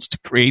math tools to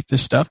create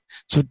this stuff.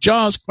 So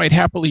JAWS quite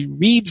happily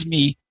reads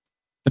me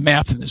the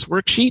math in this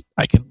worksheet.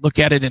 I can look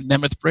at it in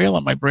Nemeth Braille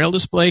on my Braille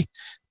display,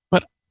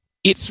 but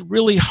it's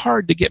really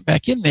hard to get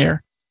back in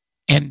there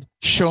and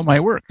show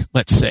my work,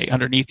 let's say,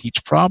 underneath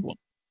each problem.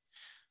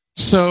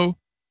 So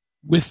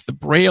with the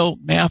Braille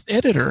Math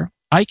Editor,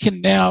 I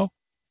can now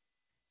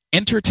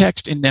enter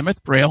text in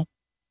Nemeth Braille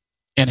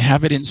and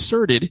have it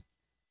inserted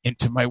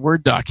into my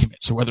Word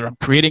document. So whether I'm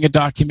creating a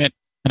document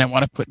and I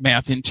want to put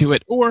math into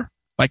it, or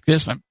like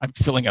this. I'm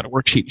filling out a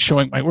worksheet and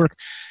showing my work.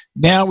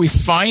 Now we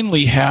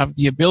finally have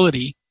the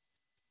ability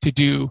to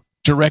do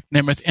direct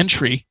Nemeth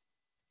entry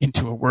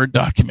into a Word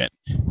document.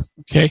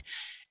 Okay.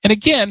 And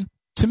again,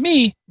 to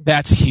me,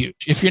 that's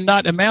huge. If you're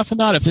not a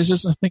mathanaut, if this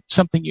isn't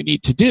something you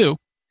need to do,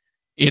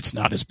 it's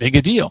not as big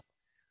a deal.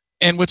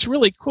 And what's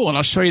really cool, and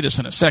I'll show you this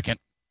in a second,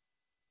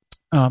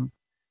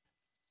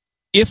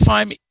 if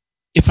I'm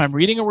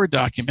reading a Word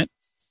document,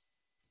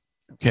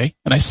 okay,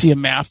 and I see a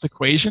math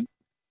equation,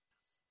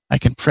 I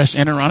can press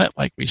enter on it,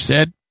 like we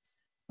said.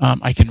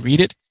 I can read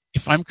it.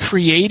 If I'm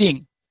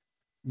creating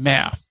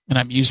math and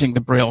I'm using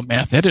the Braille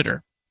Math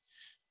Editor,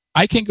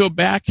 I can go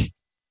back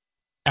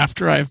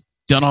after I've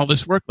done all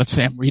this work. Let's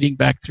say I'm reading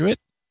back through it.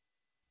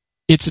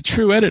 It's a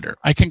true editor.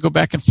 I can go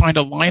back and find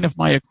a line of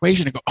my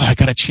equation and go, oh, I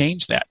got to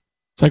change that.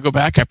 So I go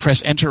back, I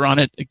press enter on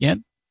it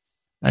again.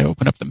 I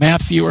open up the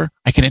math viewer.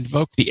 I can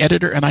invoke the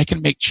editor and I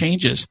can make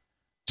changes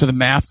to the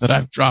math that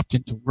I've dropped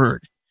into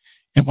Word.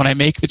 And when I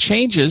make the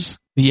changes,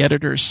 the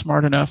editor is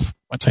smart enough,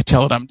 once I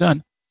tell it I'm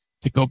done,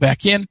 to go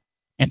back in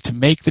and to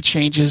make the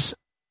changes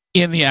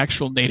in the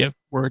actual native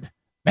Word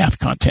math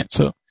content.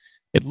 So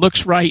it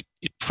looks right,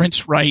 it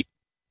prints right,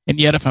 and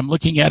yet if I'm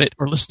looking at it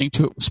or listening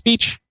to it with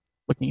speech,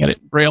 looking at it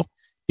in Braille,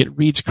 it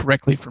reads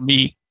correctly for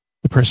me,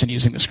 the person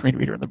using the screen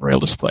reader and the Braille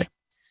display.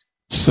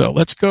 So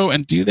let's go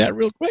and do that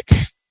real quick.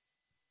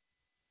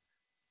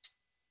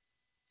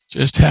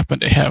 Just happen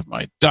to have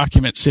my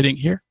document sitting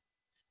here.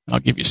 I'll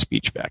give you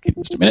speech back in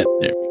just a minute.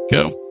 There we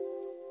go.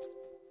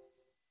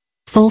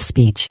 Full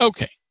speech.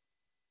 Okay.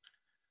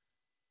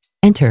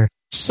 Enter.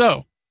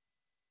 So,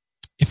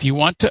 if you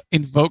want to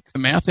invoke the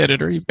math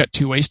editor, you've got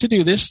two ways to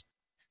do this.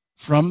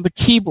 From the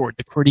keyboard,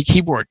 the QWERTY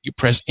keyboard, you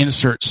press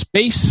insert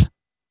space,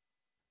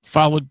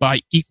 followed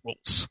by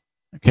equals.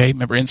 Okay,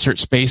 remember insert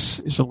space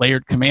is a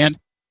layered command.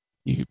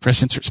 You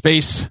press insert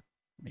space.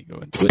 Let me go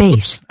into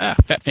space.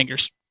 It. Fat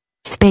fingers.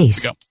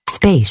 Space. There we go.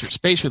 Space. Insert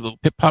space with a little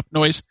pip-pop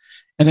noise.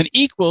 And then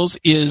equals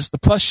is the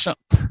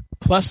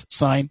plus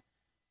sign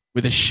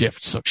with a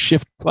shift. So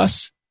shift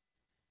plus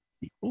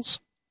equals.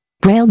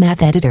 Braille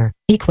Math Editor,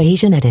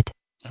 equation edit.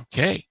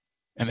 Okay.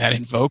 And that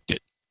invoked it.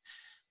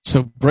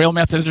 So Braille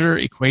Math Editor,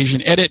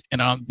 equation edit.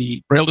 And on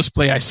the Braille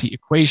display, I see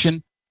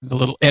equation and the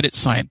little edit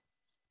sign.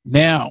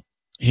 Now,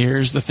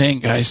 here's the thing,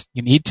 guys.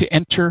 You need to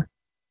enter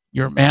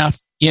your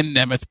math in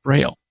Nemeth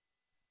Braille.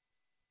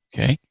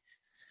 Okay.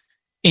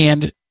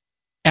 And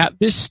at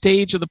this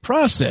stage of the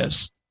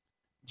process,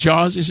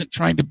 JAWS isn't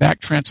trying to back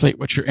translate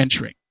what you're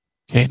entering.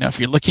 Okay. Now, if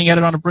you're looking at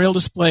it on a Braille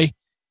display,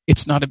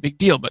 it's not a big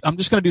deal, but I'm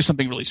just going to do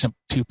something really simple.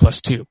 2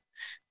 plus 2,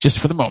 just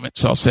for the moment.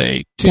 So I'll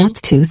say 2.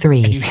 Dots 2,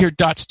 3. And you hear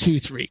dots 2,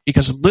 3,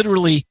 because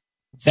literally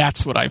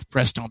that's what I've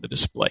pressed on the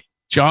display.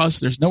 JAWS,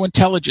 there's no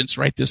intelligence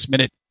right this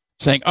minute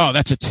saying, oh,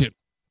 that's a 2.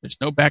 There's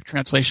no back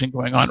translation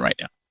going on right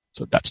now.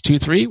 So dots 2,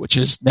 3, which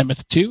is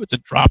Nemeth 2. It's a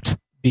dropped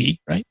B,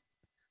 right?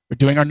 We're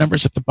doing our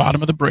numbers at the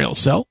bottom of the Braille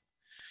cell.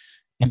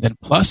 And then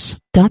plus.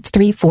 Dots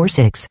 3, 4,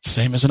 6.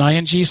 Same as an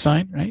ing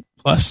sign, right?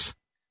 Plus.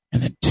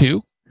 And then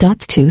 2.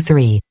 Dots 2,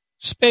 3.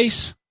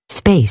 Space.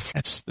 Space.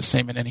 That's the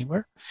same in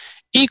anywhere.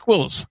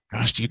 Equals.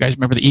 Gosh, do you guys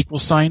remember the equal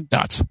sign?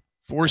 Dots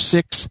 4,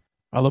 6,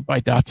 followed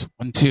by dots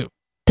 1, 2.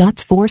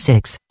 Dots 4,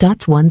 6.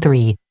 Dots 1,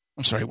 3.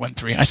 I'm sorry, 1,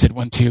 3. I said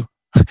 1, 2.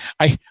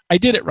 I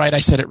did it right. I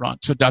said it wrong.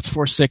 So dots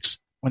 4, 6,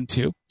 1,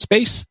 2.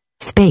 Space.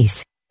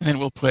 Space. And then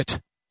we'll put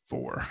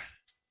 4.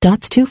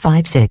 Dots 2,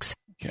 5, 6.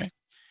 Okay.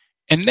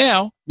 And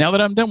now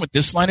that I'm done with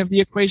this line of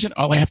the equation,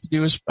 all I have to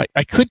do is,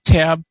 I could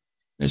tab.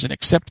 There's an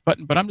accept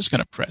button, but I'm just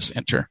going to press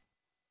enter.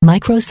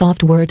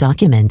 Microsoft Word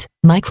document.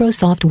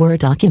 Microsoft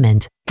Word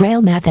document.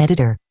 Braille Math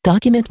Editor.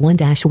 Document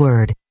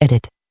 1-Word.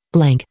 Edit.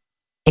 Blank.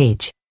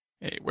 H.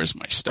 Hey, where's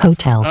my stuff?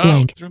 Hotel.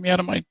 Blank. Threw me out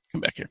of my...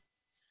 Come back here.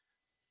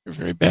 You're a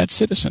very bad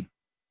citizen.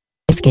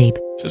 Escape.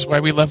 This is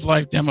why we love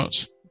live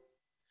demos.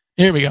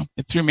 Here we go.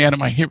 It threw me out of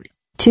my... Here we go.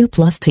 2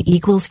 plus 2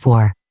 equals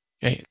 4.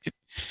 Okay.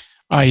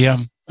 I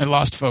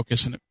lost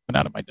focus and it went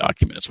out of my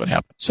document. That's what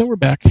happened. So we're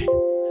back.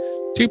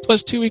 2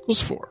 plus 2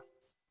 equals 4.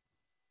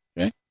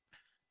 Okay.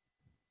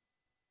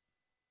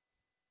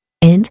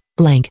 End.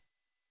 Blank.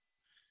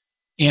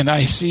 And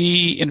I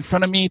see in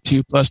front of me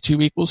 2 plus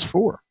 2 equals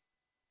 4.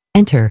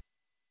 Enter.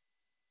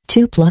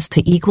 2 plus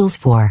 2 equals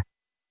 4.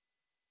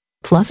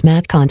 Plus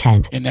math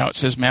content. And now it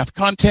says math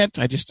content.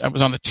 I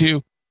was on the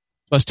 2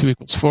 plus 2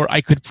 equals 4.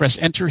 I could press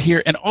enter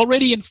here. And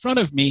already in front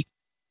of me,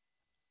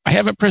 I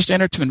haven't pressed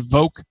enter to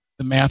invoke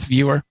the math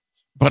viewer,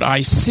 but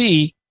I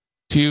see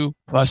 2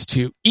 plus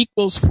 2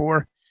 equals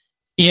 4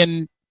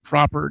 in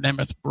proper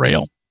Nemeth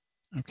Braille.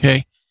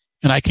 Okay.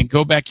 And I can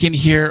go back in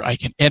here. I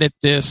can edit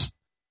this.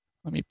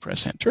 Let me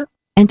press enter.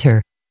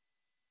 Enter.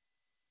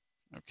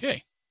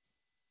 Okay.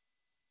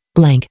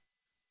 Blank.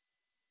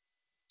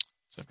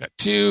 So I've got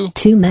 2.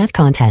 2 math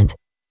content.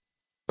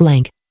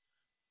 Blank.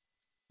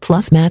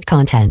 Plus math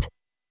content.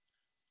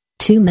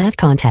 2 math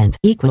content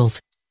equals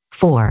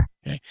 4.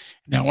 Okay.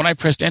 Now when I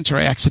pressed enter,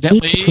 I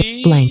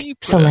accidentally blank.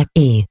 Select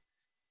E.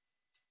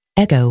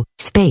 Echo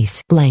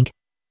space blank.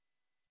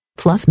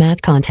 Plus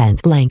math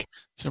content blank.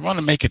 So I want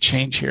to make a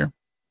change here.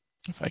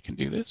 If I can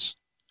do this.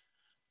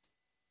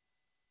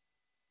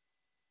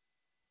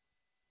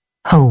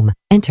 Home.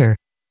 Enter.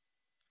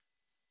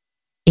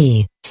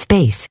 E.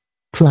 Space.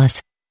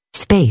 Plus.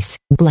 Space.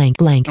 Blank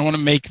blank. I want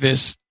to make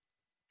this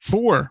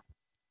 4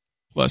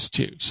 plus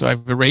 2. So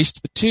I've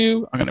erased the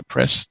 2. I'm going to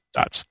press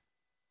dots.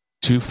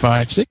 2,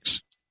 5,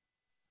 6.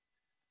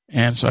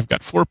 And so I've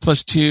got 4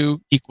 plus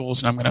 2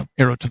 equals, and I'm going to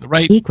arrow to the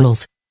right.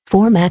 Equals.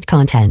 Format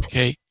content.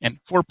 Okay. And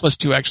 4 plus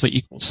 2 actually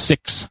equals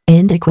 6.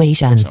 End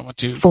equation. So I want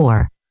to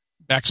 4.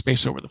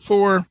 Backspace over the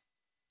 4.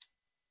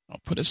 I'll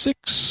put a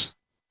 6.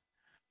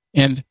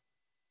 And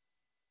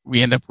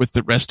we end up with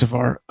the rest of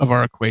our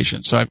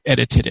equation. So I've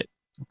edited it.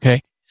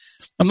 Okay.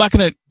 I'm not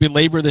going to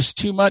belabor this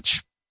too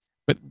much,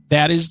 but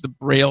that is the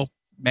Braille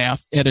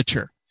Math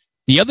Editor.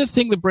 The other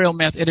thing the Braille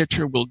Math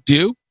Editor will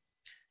do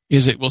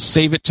is it will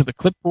save it to the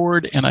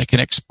clipboard, and I can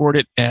export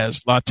it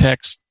as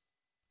LaTeX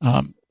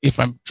if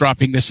I'm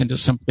dropping this into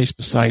someplace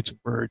besides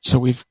Word. So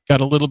we've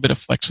got a little bit of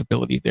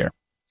flexibility there.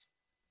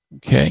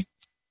 Okay.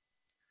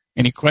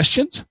 Any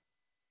questions?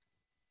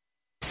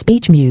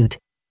 Speech mute.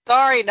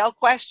 Sorry, no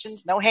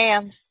questions, no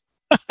hands.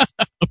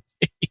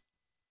 Okay.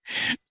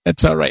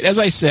 That's all right. As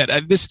I said,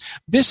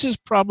 this is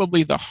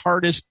probably the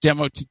hardest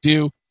demo to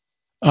do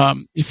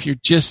if you're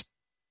just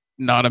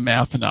not a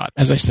mathnaut.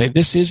 As I say,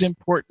 this is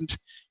important.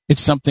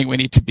 It's something we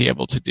need to be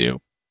able to do.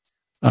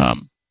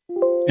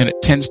 And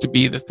it tends to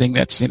be the thing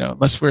that's,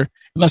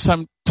 unless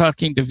I'm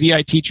talking to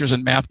VI teachers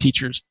and math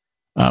teachers,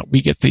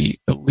 we get the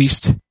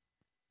least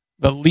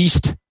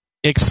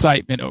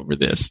excitement over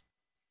this.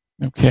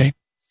 Okay.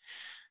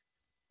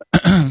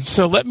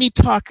 So let me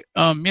talk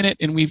a minute,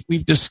 and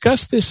we've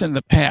discussed this in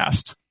the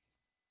past,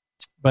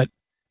 but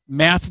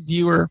Math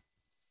Viewer,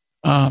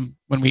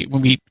 when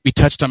we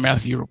touched on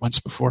Math Viewer once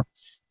before,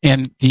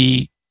 and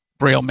the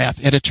Braille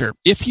Math Editor.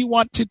 If you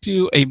want to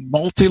do a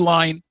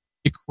multi-line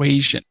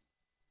equation,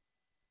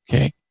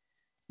 okay,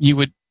 you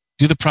would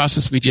do the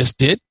process we just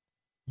did.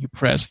 You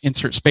press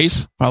insert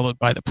space followed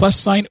by the plus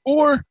sign,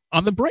 or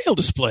on the Braille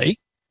display,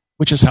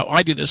 which is how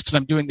I do this because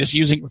I'm doing this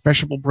using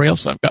refreshable Braille,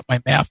 so I've got my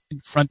math in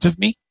front of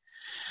me.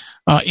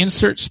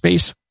 Insert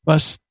space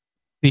plus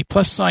the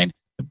plus sign.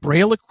 The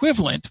Braille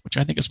equivalent, which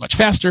I think is much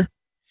faster,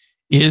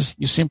 is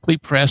you simply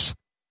press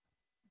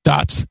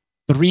dots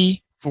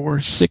 3, 4,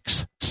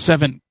 6,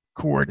 7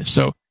 chord.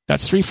 So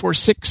that's 3, 4,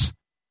 6,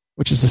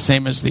 which is the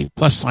same as the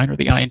plus sign or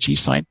the ing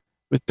sign,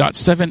 with dot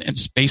 7 and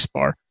space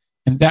bar.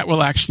 And that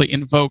will actually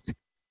invoke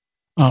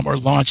or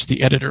launch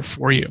the editor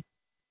for you.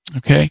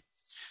 Okay.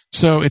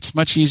 So it's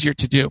much easier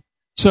to do.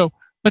 So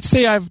let's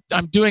say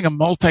I'm doing a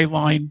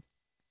multi-line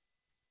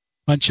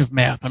bunch of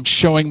math. I'm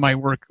showing my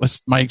work,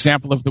 my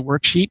example of the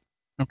worksheet.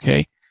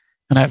 Okay.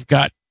 And I've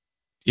got,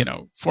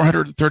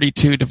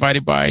 432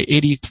 divided by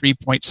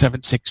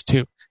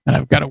 83.762. And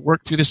I've got to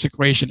work through this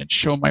equation and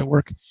show my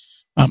work.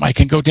 I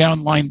can go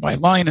down line by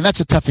line, and that's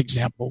a tough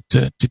example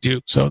to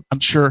do. So I'm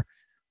sure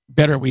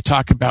better we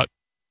talk about,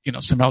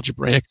 some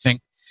algebraic thing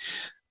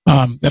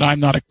that I'm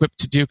not equipped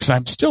to do because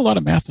I'm still not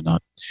a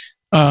mathnaut.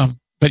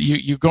 But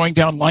you going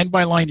down line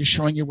by line, you're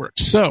showing your work.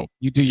 So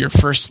you do your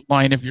first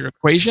line of your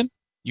equation.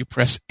 You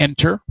press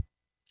enter.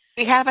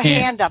 We have a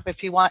hand up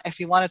if you want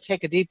to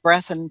take a deep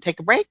breath and take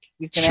a break.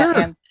 You can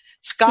sure.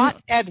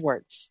 Scott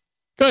Edwards.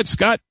 Good,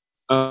 Scott.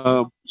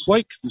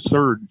 Slight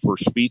concern for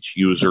speech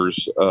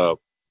users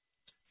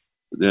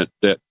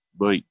that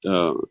might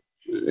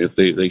if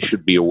they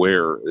should be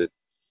aware that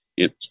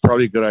it's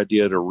probably a good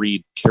idea to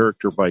read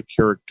character by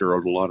character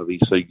on a lot of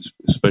these things,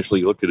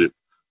 especially looking at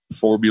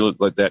formula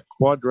like that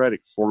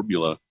quadratic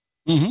formula.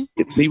 Mm-hmm.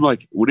 It seemed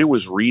like when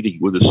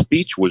the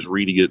speech was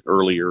reading it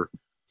earlier,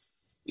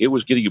 it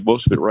was getting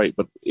most of it right,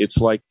 but it's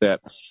like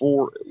that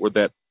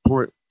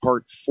part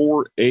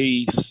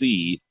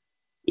 4AC.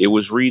 It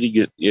was reading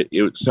it.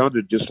 It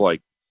sounded just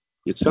like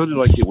it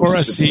was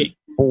 4C.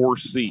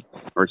 4C.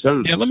 Or it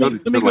sounded. Yeah,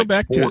 let me go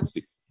back to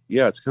it.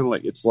 Yeah, it's kind of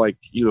like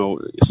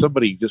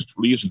somebody just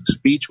using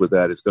speech with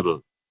that is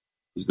gonna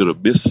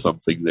miss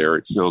something there.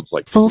 It sounds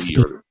like full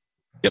speed.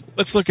 Yep.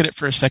 Let's look at it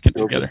for a second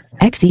together.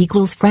 X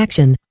equals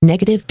fraction,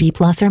 negative b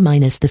plus or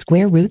minus the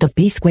square root of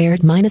b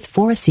squared minus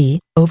 4c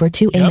over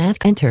 2a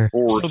math enter.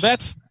 So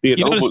that's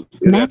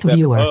Math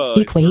Viewer,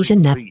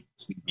 equation now.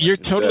 You're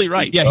totally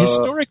right. Yeah,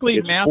 historically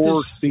math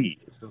is... C.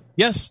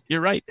 Yes,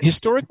 you're right.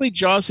 Historically,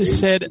 JAWS has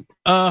said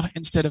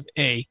instead of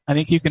a. I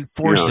think you can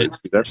force it.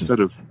 That's kind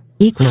of...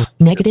 Equal,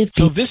 negative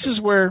So this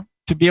is where,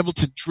 to be able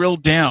to drill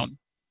down.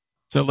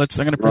 So I'm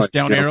going to press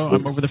down arrow.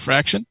 I'm over the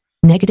fraction.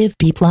 Negative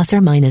b plus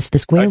or minus the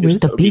square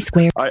root of b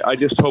squared. I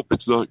just hope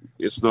it's not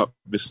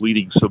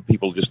misleading. Some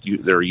people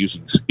they're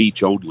using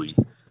speech only.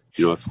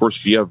 Of course,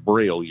 if you have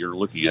Braille, you're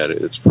looking at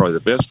it. It's probably the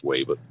best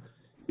way, but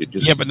it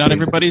just but not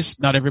everybody's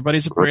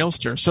a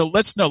Braillester. So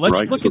let's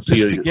look at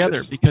this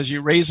together because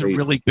you raise a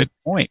really good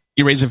point.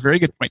 You raise a very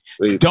good point.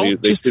 They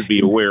should be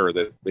aware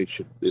that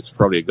it's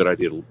probably a good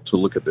idea to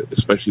look at it,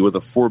 especially with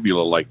a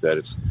formula like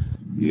that.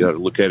 You got to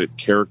look at it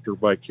character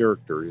by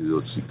character.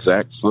 It's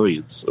exact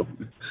science. So.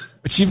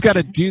 But you've got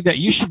to do that.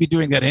 You should be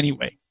doing that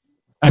anyway.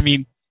 I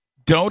mean,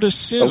 don't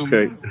assume.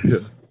 Okay.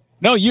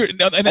 No, you're.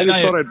 No, and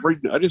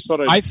I just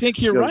thought I'd. I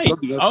think you're right.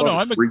 Oh no,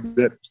 I'm bring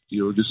that.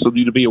 Just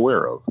something to be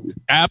aware of.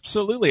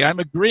 Absolutely, I'm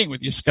agreeing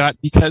with you, Scott,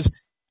 because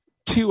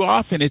too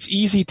often it's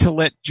easy to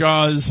let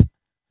JAWS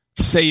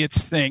say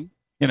its thing,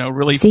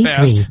 really C3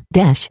 fast,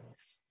 dash,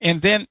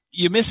 and then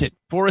you miss it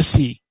for a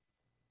C,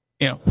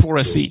 for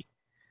a C.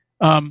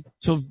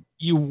 So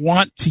you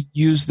want to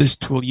use this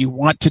tool. You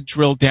want to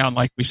drill down,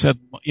 like we said,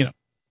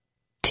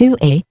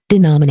 2A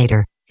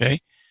denominator. Okay.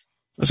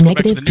 Let's go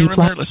back to the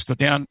numerator. Let's go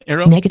down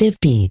arrow. Negative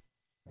B.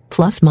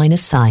 Plus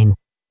minus sign.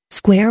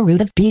 Square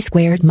root of B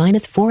squared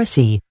minus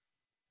 4C.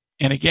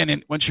 And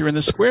again, once you're in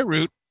the square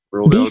root.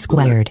 B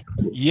squared.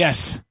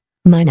 Yes.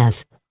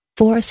 Minus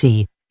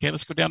 4C. Okay,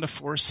 let's go down to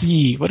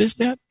 4C. What is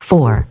that?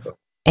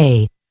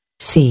 4A.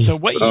 C. So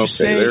what you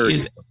say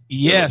is,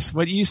 yes,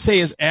 what you say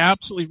is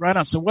absolutely right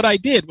on. So what I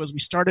did was we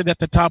started at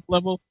the top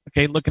level,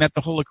 okay, looking at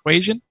the whole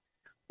equation.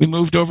 We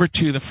moved over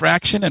to the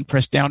fraction and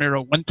pressed down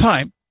arrow one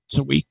time.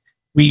 So we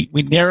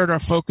narrowed our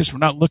focus. We're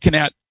not looking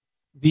at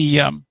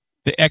the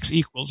x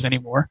equals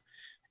anymore.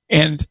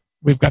 And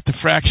we've got the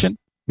fraction.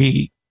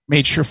 We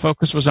made sure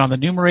focus was on the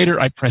numerator.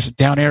 I pressed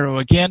down arrow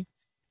again.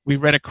 We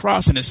read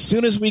across. And as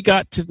soon as we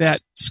got to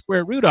that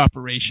square root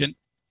operation,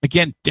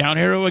 again, down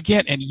arrow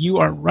again. And you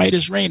are right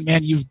as rain,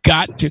 man. You've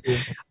got to.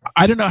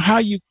 I don't know how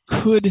you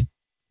could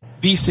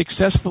be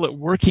successful at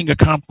working a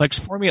complex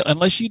formula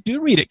unless you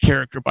do read it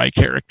character by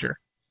character.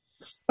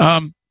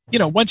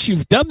 Once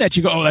you've done that,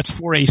 you go, oh, that's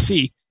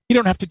 4AC. You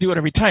don't have to do it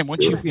every time.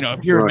 Once you've,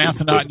 if you're a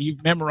mathanaut and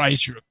you've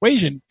memorized your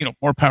equation,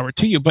 more power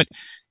to you. But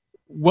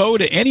woe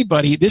to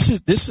anybody.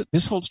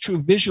 This holds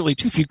true visually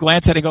too. If you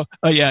glance at it and go,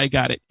 oh yeah, I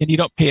got it. And you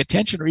don't pay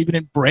attention, or even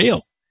in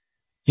Braille,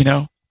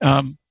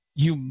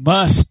 you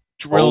must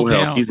drill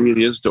down. How easy it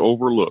is to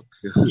overlook.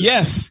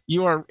 Yes,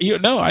 you are.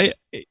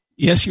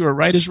 Yes, you are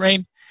right as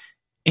rain.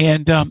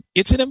 And,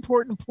 it's an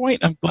important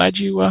point. I'm glad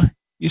you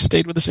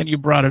stayed with us and you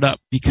brought it up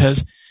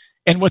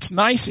and what's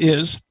nice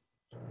is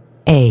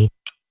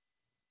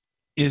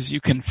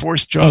you can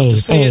force JAWS to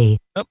say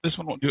it. Nope, this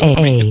one won't do it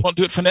for me. It won't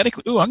do it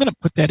phonetically. Ooh, I'm going to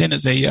put that in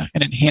as an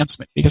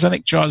enhancement, because I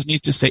think JAWS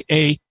needs to say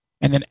A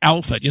and then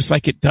alpha, just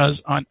like it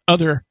does on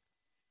other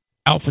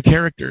alpha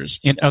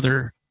characters in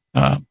other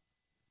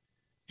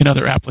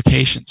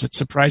applications. It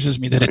surprises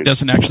me that it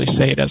doesn't actually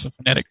say it as a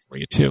phonetic for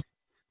you too.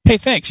 Hey,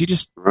 thanks. You're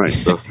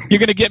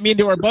going to get me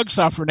into our bug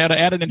software now to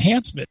add an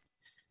enhancement.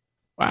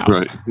 Wow.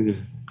 Right.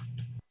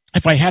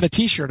 If I had a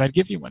T-shirt, I'd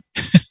give you one.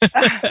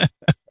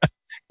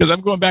 Because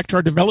I'm going back to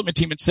our development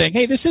team and saying,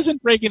 hey, this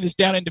isn't breaking this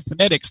down into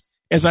phonetics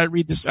as I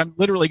read this. I'm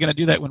literally going to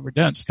do that when we're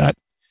done, Scott.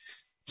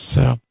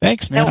 So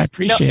thanks, man. I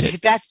appreciate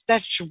it.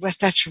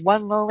 That's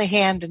one lonely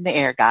hand in the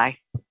air, guy.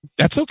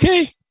 That's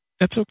okay.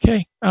 That's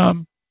okay.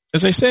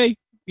 As I say,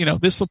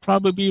 this will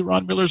probably be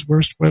Ron Miller's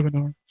worst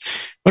webinar.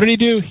 What did he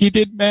do? He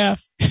did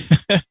math.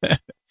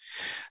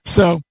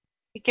 So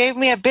he gave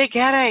me a big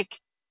headache.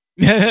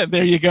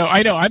 There you go.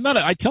 I know.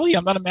 I tell you,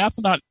 I'm not a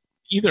mathanaut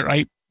either.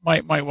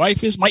 My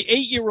wife is. My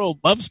 8-year-old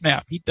loves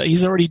math.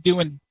 He's already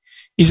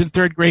he's in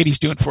 3rd grade. He's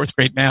doing 4th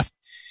grade math.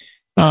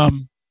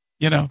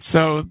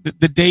 So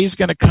the day's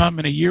going to come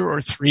in a year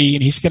or 3,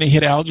 and he's going to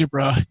hit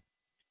algebra,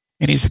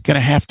 and he's going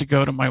to have to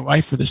go to my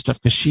wife for this stuff,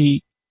 because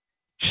she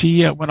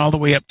went all the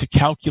way up to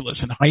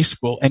calculus in high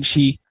school, and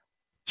she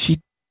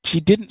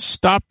didn't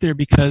stop there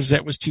because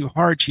that was too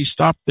hard. She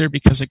stopped there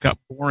because it got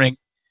boring.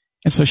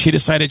 And so she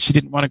decided she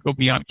didn't want to go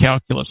beyond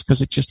calculus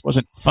because it just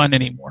wasn't fun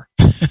anymore.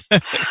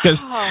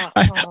 Because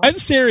I'm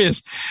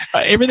serious.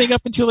 Everything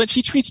up until then,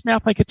 she treats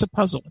math like it's a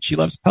puzzle. She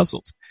loves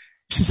puzzles.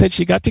 She said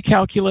she got to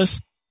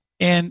calculus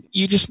and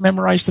you just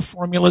memorize the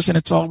formulas and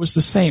it's always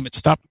the same. It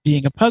stopped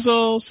being a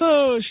puzzle.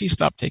 So she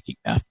stopped taking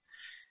math.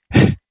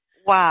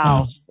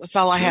 Wow. That's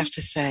all I have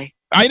to say.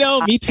 I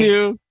know. Me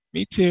too.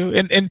 Me too.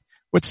 And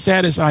what's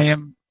sad is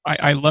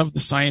I love the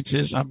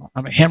sciences. I'm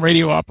a ham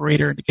radio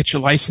operator, and to get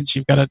your license,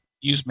 you've got to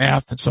use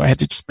math. And so I had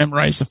to just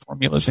memorize the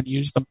formulas and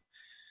use them.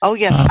 Oh,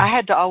 yes. I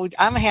had to always,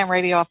 I'm a ham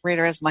radio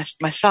operator as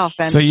myself.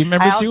 And so you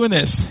remember doing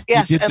this?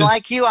 Yes. And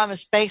like you, I'm a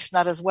space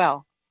nut as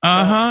well.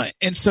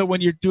 And so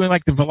when you're doing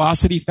like the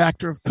velocity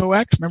factor of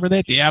coax, remember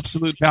that? The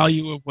absolute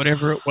value of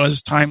whatever it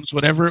was times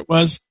whatever it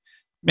was.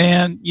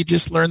 Man, you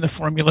just learn the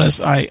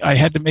formulas. I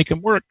had to make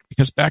them work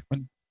because back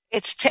when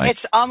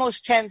it's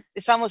almost 10.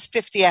 It's almost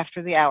 50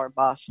 after the hour,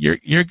 boss.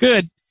 You're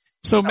good.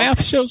 So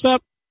math shows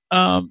up.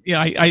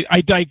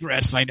 I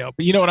digress. I know,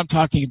 but you know what I'm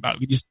talking about.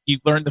 You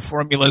learn the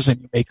formulas and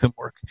you make them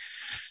work.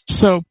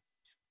 So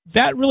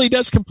that really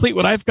does complete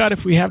what I've got.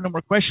 If we have no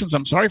more questions,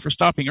 I'm sorry for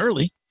stopping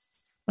early.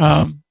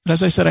 But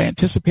as I said, I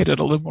anticipated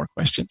a little more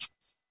questions.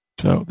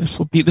 So this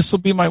will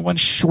be my one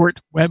short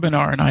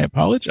webinar, and I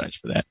apologize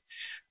for that.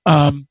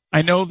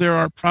 I know there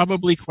are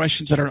probably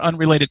questions that are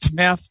unrelated to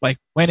math, like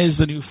when is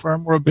the new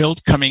firmware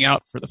build coming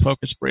out for the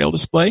Focus Braille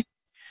display?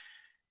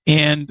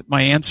 And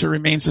my answer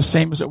remains the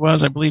same as it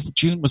was. I believe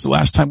June was the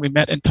last time we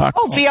met and talked.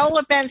 Oh,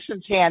 Viola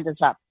Benson's hand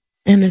is up.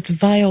 And it's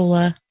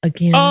Viola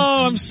again.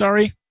 Oh, I'm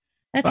sorry.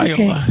 That's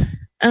Viola.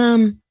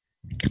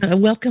 Okay.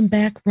 Welcome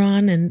back,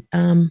 Ron.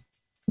 And,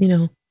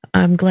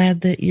 I'm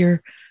glad that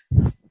you're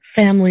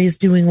family is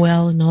doing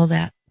well and all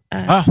that.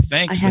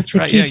 Thanks. That's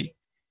right. Keep,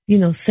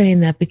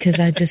 saying that because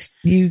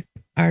you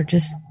are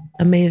just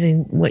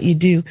amazing what you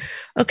do.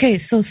 Okay.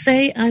 So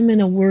say I'm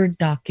in a Word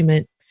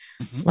document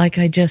like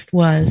I just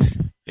was.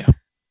 Yeah.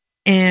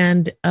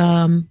 And,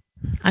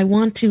 I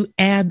want to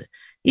add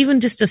even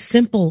just a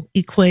simple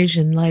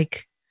equation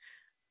like,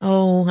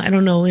 I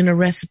don't know, in a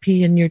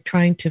recipe and you're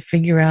trying to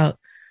figure out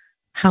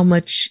how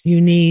much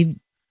you need,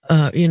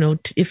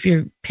 if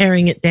you're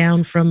paring it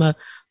down from a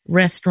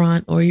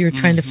restaurant or you're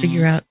trying to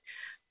figure out,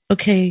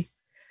 okay,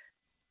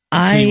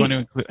 so you want to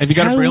include, have you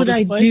got a Braille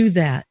display? How would I do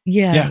that?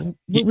 Yeah.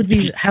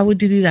 How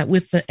would you do that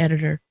with the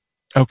editor?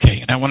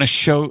 Okay. And I want to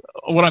show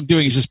what I'm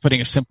doing is just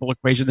putting a simple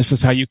equation. This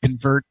is how you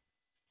convert,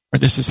 or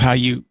this is how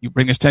you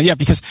bring this down. Yeah.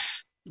 Because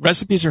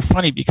recipes are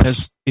funny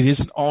because it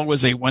isn't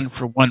always a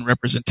 1-for-1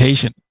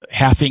 representation.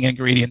 Halving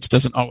ingredients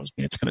doesn't always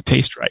mean it's going to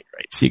taste right?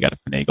 So you got to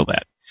finagle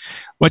that.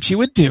 What you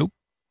would do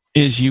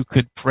is you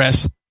could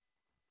press,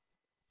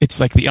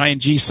 it's like the ing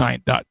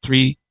sign,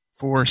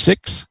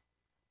 .346,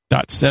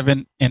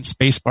 .7, and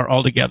spacebar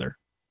all together.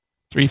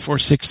 3, 4,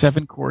 6,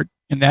 7 chord.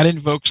 And that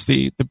invokes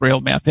the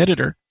Braille math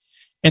editor.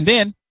 And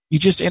then you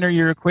just enter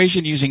your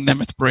equation using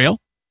Nemeth Braille.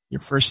 Your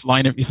first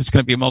line if it's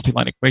going to be a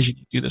multi-line equation,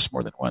 you do this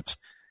more than once.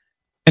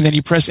 And then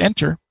you press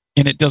enter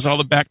and it does all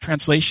the back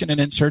translation and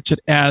inserts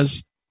it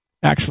as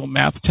actual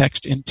math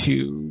text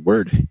into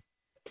Word.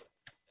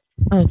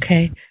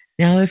 Okay.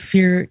 Now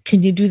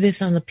can you do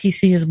this on the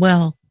PC as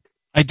well?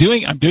 I'm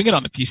doing it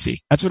on the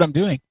PC. That's what I'm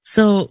doing.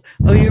 So,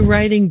 you're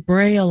writing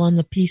Braille on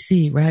the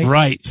PC, right?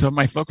 Right. So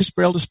my Focus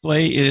Braille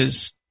display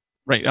is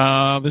right.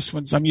 I'm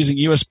using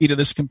USB to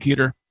this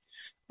computer.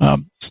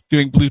 It's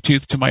doing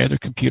Bluetooth to my other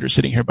computer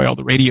sitting here by all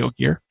the radio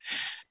gear.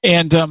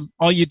 And,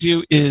 all you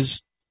do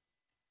is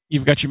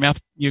you've got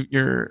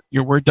your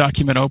Word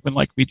document open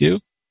like we do,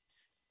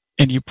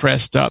 and you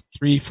press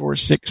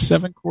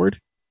 .346 chord.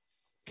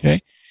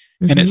 Okay.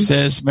 And it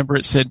says, remember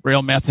it said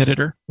Braille Math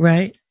Editor.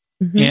 Right.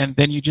 Mm-hmm. And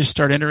then you just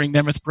start entering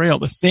Nemeth Braille.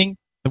 The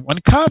one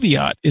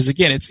caveat is,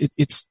 again,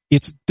 it's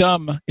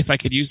dumb, if I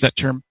could use that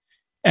term.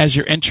 As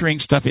you're entering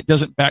stuff, it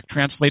doesn't back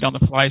translate on the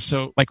fly.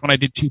 So like when I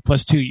did 2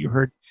 + 2, you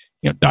heard,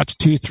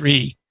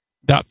 .23,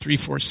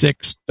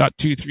 .346,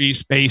 .23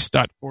 space,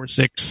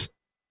 .46,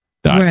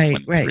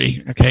 .13.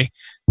 Right. Okay.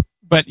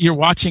 But you're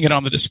watching it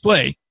on the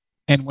display.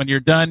 And when you're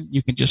done,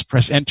 you can just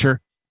press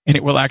enter and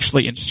it will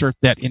actually insert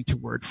that into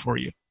Word for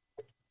you.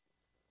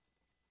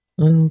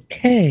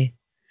 Okay.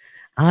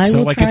 I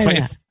will try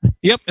that.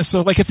 Yep.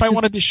 So like if I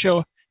wanted to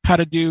show how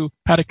to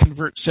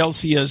convert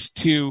Celsius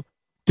to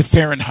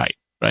Fahrenheit,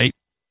 right?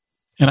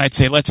 And I'd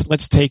say,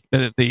 let's take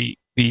the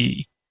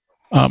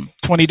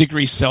 20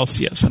 degrees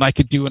Celsius, and I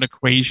could do an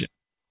equation,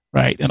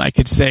 right? And I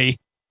could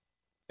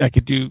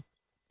do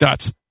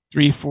dots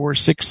 3, 4,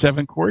 6,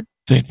 7 chord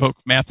to invoke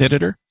Math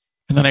Editor.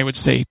 And then I would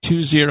say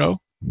 20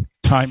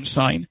 times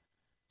sign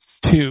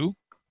 2,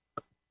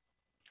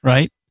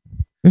 right?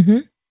 Mm-hmm.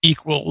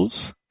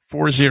 Equals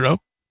 40.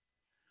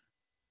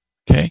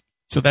 Okay.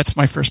 So that's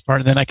my first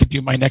part. And then I could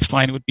do my next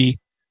line would be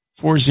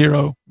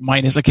 40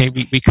 minus, okay,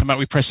 we come out,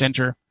 we press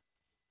enter.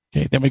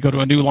 Okay. Then we go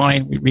to a new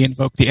line. We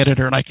reinvoke the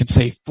editor and I can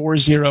say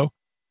 40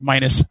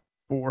 minus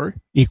 4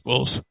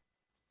 equals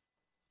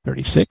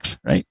 36,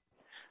 right?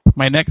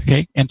 My next,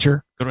 okay,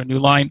 enter, go to a new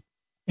line.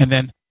 And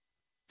then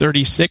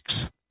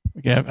 36.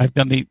 Okay. I've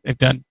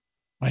done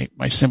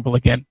my symbol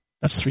again.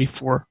 That's 3,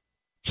 4,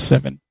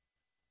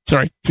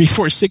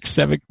 6,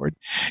 7 chord.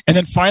 And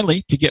then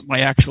finally, to get my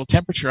actual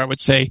temperature, I would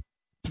say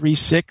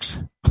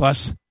 36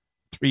 plus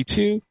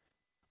 32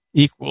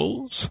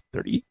 equals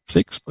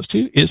 36 plus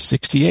 2 is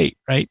 68,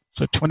 right?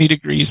 So 20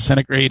 degrees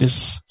centigrade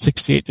is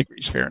 68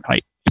 degrees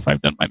Fahrenheit, if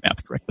I've done my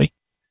math correctly.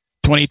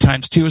 20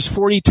 times 2 is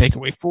 40, take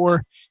away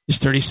 4 is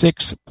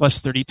 36, plus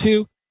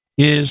 32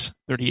 is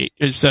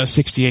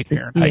 68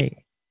 Fahrenheit.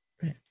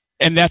 Right.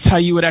 And that's how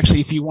you would actually,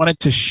 if you wanted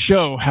to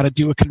show how to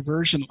do a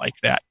conversion like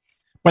that.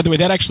 By the way,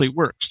 that actually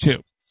works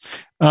too.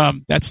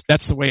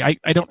 That's the way.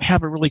 I don't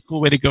have a really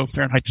cool way to go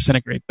Fahrenheit to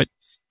centigrade, but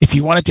if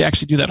you wanted to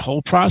actually do that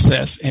whole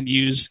process and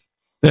use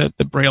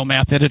the Braille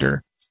Math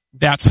Editor,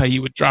 that's how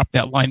you would drop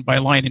that line by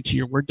line into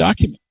your Word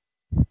document.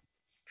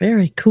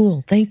 Very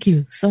cool. Thank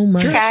you so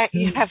much. Okay,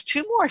 you have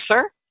 2 more,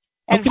 sir.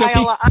 And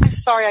Viola, I'm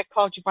sorry I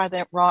called you by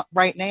that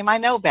right name. I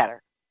know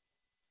better.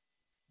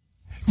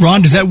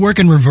 Ron, does that work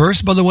in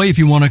reverse, by the way, if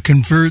you want to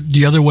convert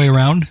the other way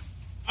around?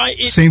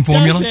 Same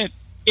formula? Doesn't.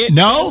 It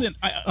doesn't.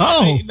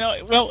 No.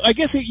 Well, I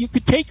guess you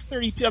could take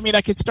 32. I mean,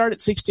 I could start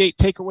at 68,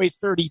 take away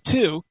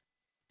 32,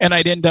 and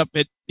I'd end up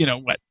at,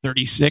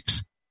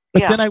 36.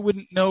 But then I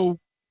wouldn't know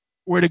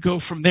where to go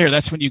from there.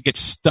 That's when you get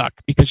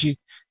stuck because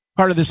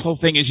part of this whole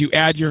thing is you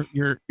add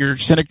your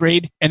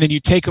centigrade and then you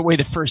take away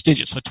the first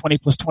digit. So 20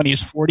 plus 20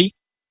 is 40.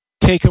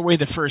 Take away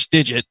the first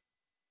digit.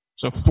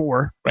 So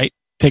 4, right?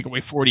 Take away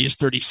 40 is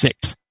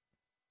 36.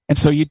 And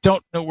so you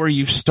don't know where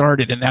you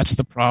started, and that's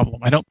the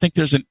problem. I don't think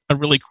there's a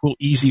really cool,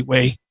 easy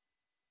way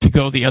to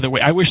go the other way.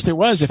 I wish there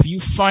was. If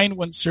you find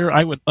one, sir,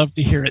 I would love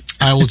to hear it.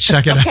 I will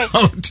check it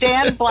out.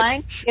 Dan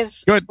Blank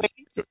is good.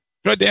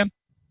 Good, Dan.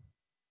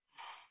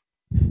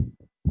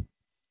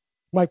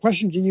 My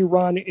question to you,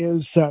 Ron,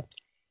 is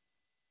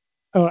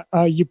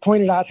you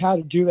pointed out how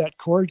to do that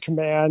chord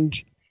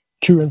command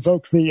to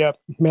invoke the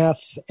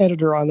math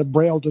editor on the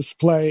Braille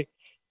display.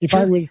 If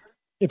I was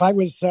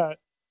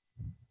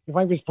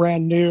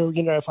brand new,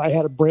 if I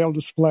had a Braille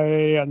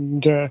display,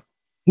 and in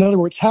other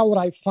words, how would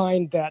I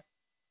find that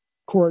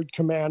chord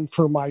command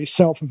for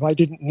myself if I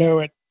didn't know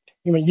it?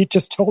 You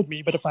just told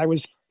me, but if I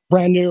was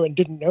brand new and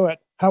didn't know it,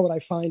 how would I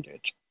find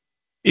it?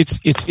 It's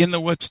in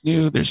the What's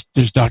New. There's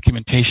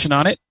documentation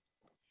on it,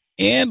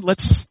 and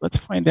let's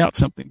find out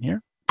something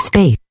here.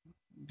 Space.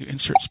 Do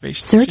insert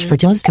space. Search for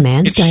JAWS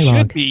commands dialog. It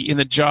should be in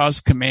the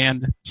JAWS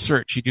command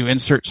search. You do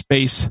insert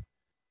space.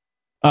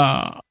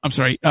 You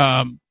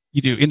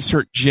do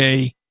insert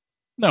J.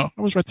 No,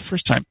 I was right the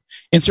first time.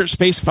 Insert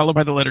space followed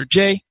by the letter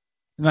J,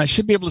 and I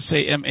should be able to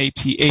say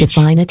MATH.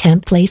 Define a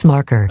temp place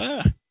marker.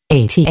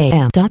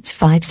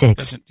 ATAM.56.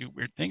 Doesn't do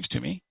weird things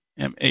to me.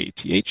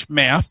 MATH,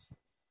 math.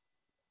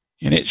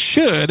 And it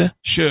should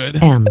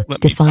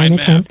define a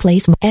temp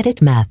place,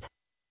 edit math.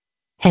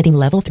 Heading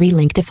level 3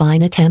 link,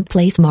 define a temp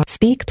place,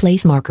 speak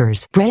place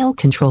markers. Braille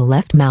control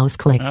left mouse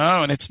click.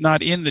 Oh, and it's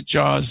not in the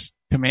JAWS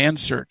command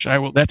search.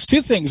 That's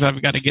two things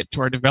I've got to get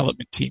to our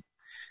development team.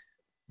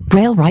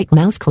 Braille right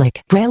mouse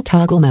click, Braille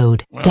toggle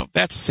mode. Well,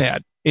 that's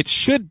sad. It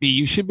should be.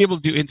 You should be able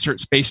to do insert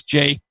space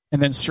J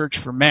and then search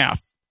for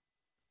math.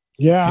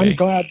 Yeah, okay. I'm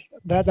glad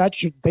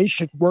they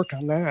should work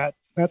on that.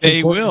 They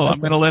important. Will. I'm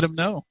going to let them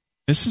know.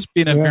 This has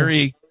been a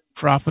very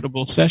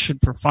profitable session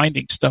for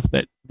finding stuff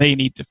that they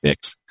need to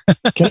fix.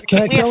 Can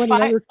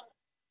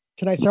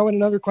I throw in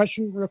another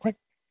question real quick?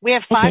 We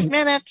have 5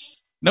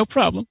 minutes. No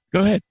problem.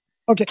 Go ahead.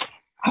 Okay.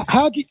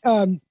 How do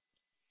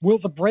will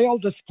the Braille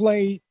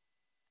display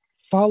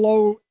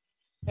follow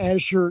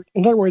as your?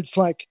 In other words,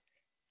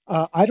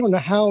 I don't know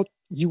how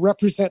you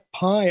represent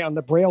pi on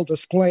the Braille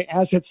display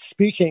as it's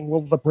speaking.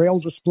 Will the Braille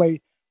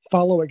display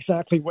follow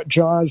exactly what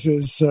JAWS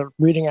is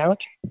reading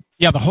out?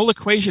 Yeah, the whole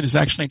equation is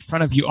actually in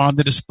front of you on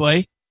the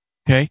display.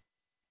 Okay,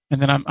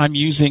 and then I'm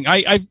using.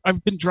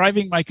 I've been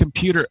driving my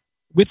computer,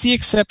 with the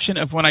exception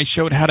of when I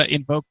showed how to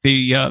invoke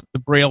the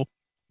Braille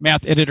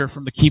math editor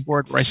from the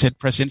keyboard, where I said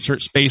press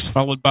insert space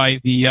followed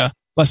by the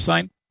plus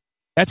sign.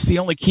 That's the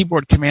only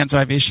keyboard commands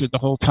I've issued the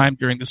whole time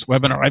during this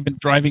webinar. I've been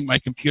driving my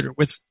computer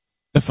with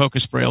the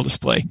Focus Braille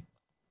display.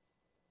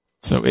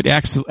 So it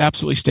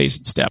absolutely stays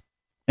in step.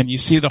 And you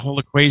see the whole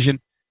equation.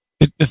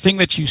 The thing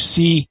that you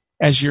see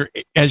as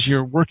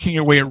you're working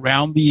your way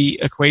around the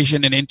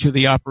equation and into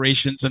the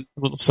operations and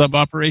little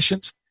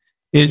sub-operations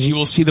is you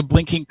will see the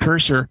blinking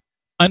cursor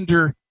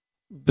under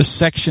the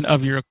section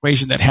of your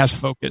equation that has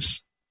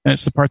focus. And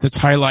it's the part that's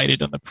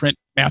highlighted on the print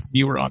math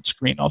viewer on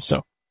screen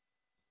also.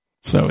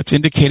 So it's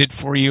indicated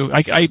for you.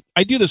 I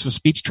do this with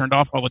speech turned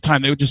off all the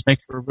time. They would just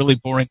make for a really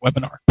boring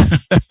webinar.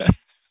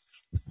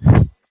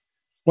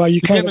 Well,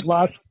 you kind of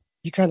lost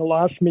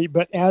me.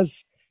 But in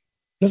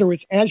other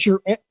words,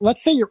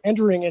 let's say you're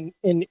entering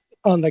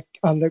on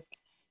the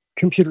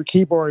computer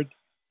keyboard.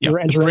 Yeah,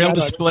 the Braille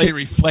display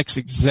reflects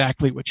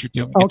exactly what you're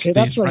doing. Okay,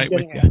 that's what I'm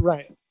getting at.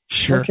 Right.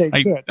 Sure.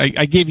 Okay, good.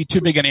 I gave you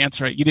too big an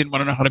answer. You didn't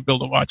want to know how to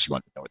build a watch. You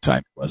wanted to know what time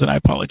it was, and I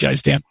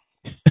apologize, Dan.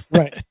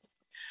 Right.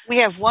 We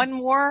have one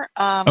more.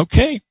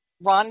 Okay.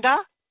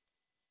 Rhonda.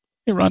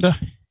 Hey, Rhonda.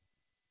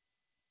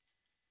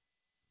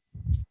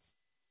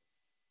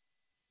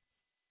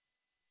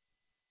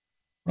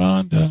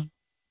 Rhonda.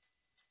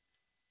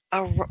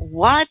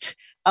 What?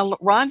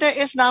 Rhonda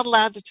is not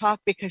allowed to talk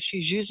because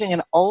she's using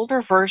an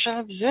older version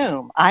of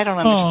Zoom. I don't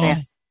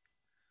understand.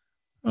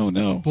 Oh,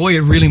 no. Boy,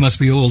 it really must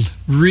be old.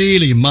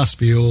 Really must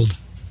be old.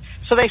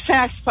 So they say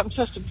I'm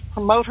supposed to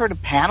promote her to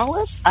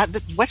panelist?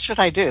 What should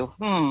I do?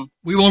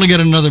 We've only got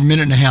another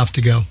minute and a half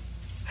to go.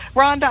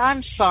 Rhonda,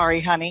 I'm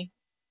sorry, honey.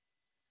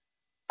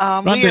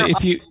 Rhonda,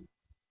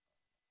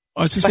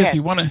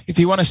 if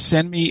you want to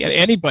send me,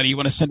 anybody, you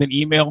want to send an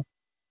email,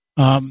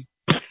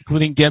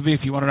 including Debbie,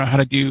 if you want to know how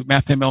to do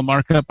MathML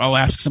markup, I'll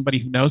ask somebody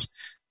who knows.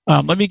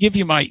 Let me give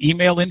you my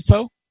email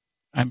info.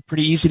 I'm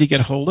pretty easy to get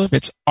a hold of.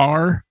 It's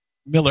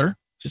rmiller,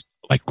 just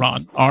like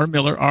Ron,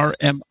 rmiller,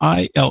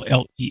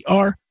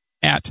 RMILLER,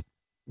 at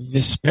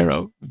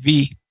Vispero,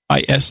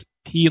 VISP,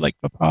 like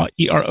Papa,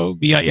 ERO,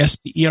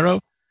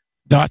 VISPERO.com.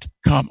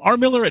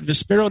 rmiller at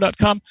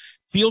Vispero.com.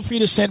 Feel free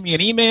to send me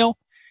an email,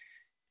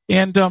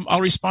 and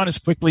I'll respond as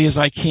quickly as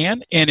I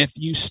can. And if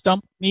you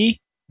stump me,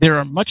 there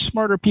are much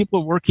smarter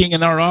people working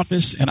in our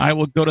office, and I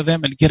will go to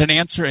them and get an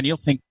answer, and you'll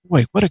think,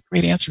 boy, what a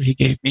great answer he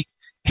gave me.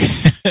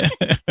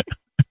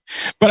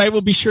 But I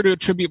will be sure to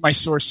attribute my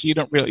source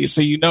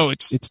so you know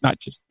it's not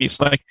just me. It's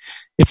like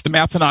if the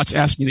Mathanauts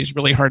ask me these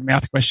really hard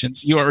math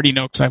questions, you already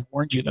know because I've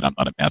warned you that I'm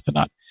not a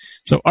Mathanaut.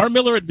 So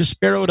rmiller at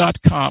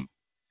Vispero.com.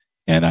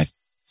 And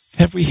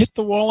have we hit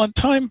the wall on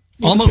time?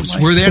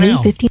 Almost. We're there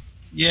now.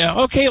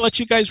 Yeah. Okay. Let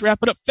you guys wrap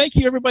it up. Thank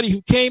you, everybody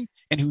who came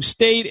and who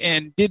stayed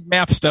and did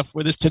math stuff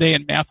with us today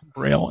in Math and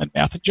Braille and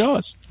Math and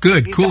JAWS.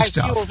 Good. Cool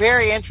stuff. You were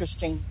very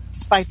interesting,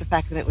 despite the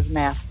fact that it was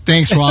math.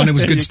 Thanks, Ron. It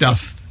was good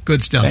stuff.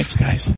 Good stuff. Thanks, guys.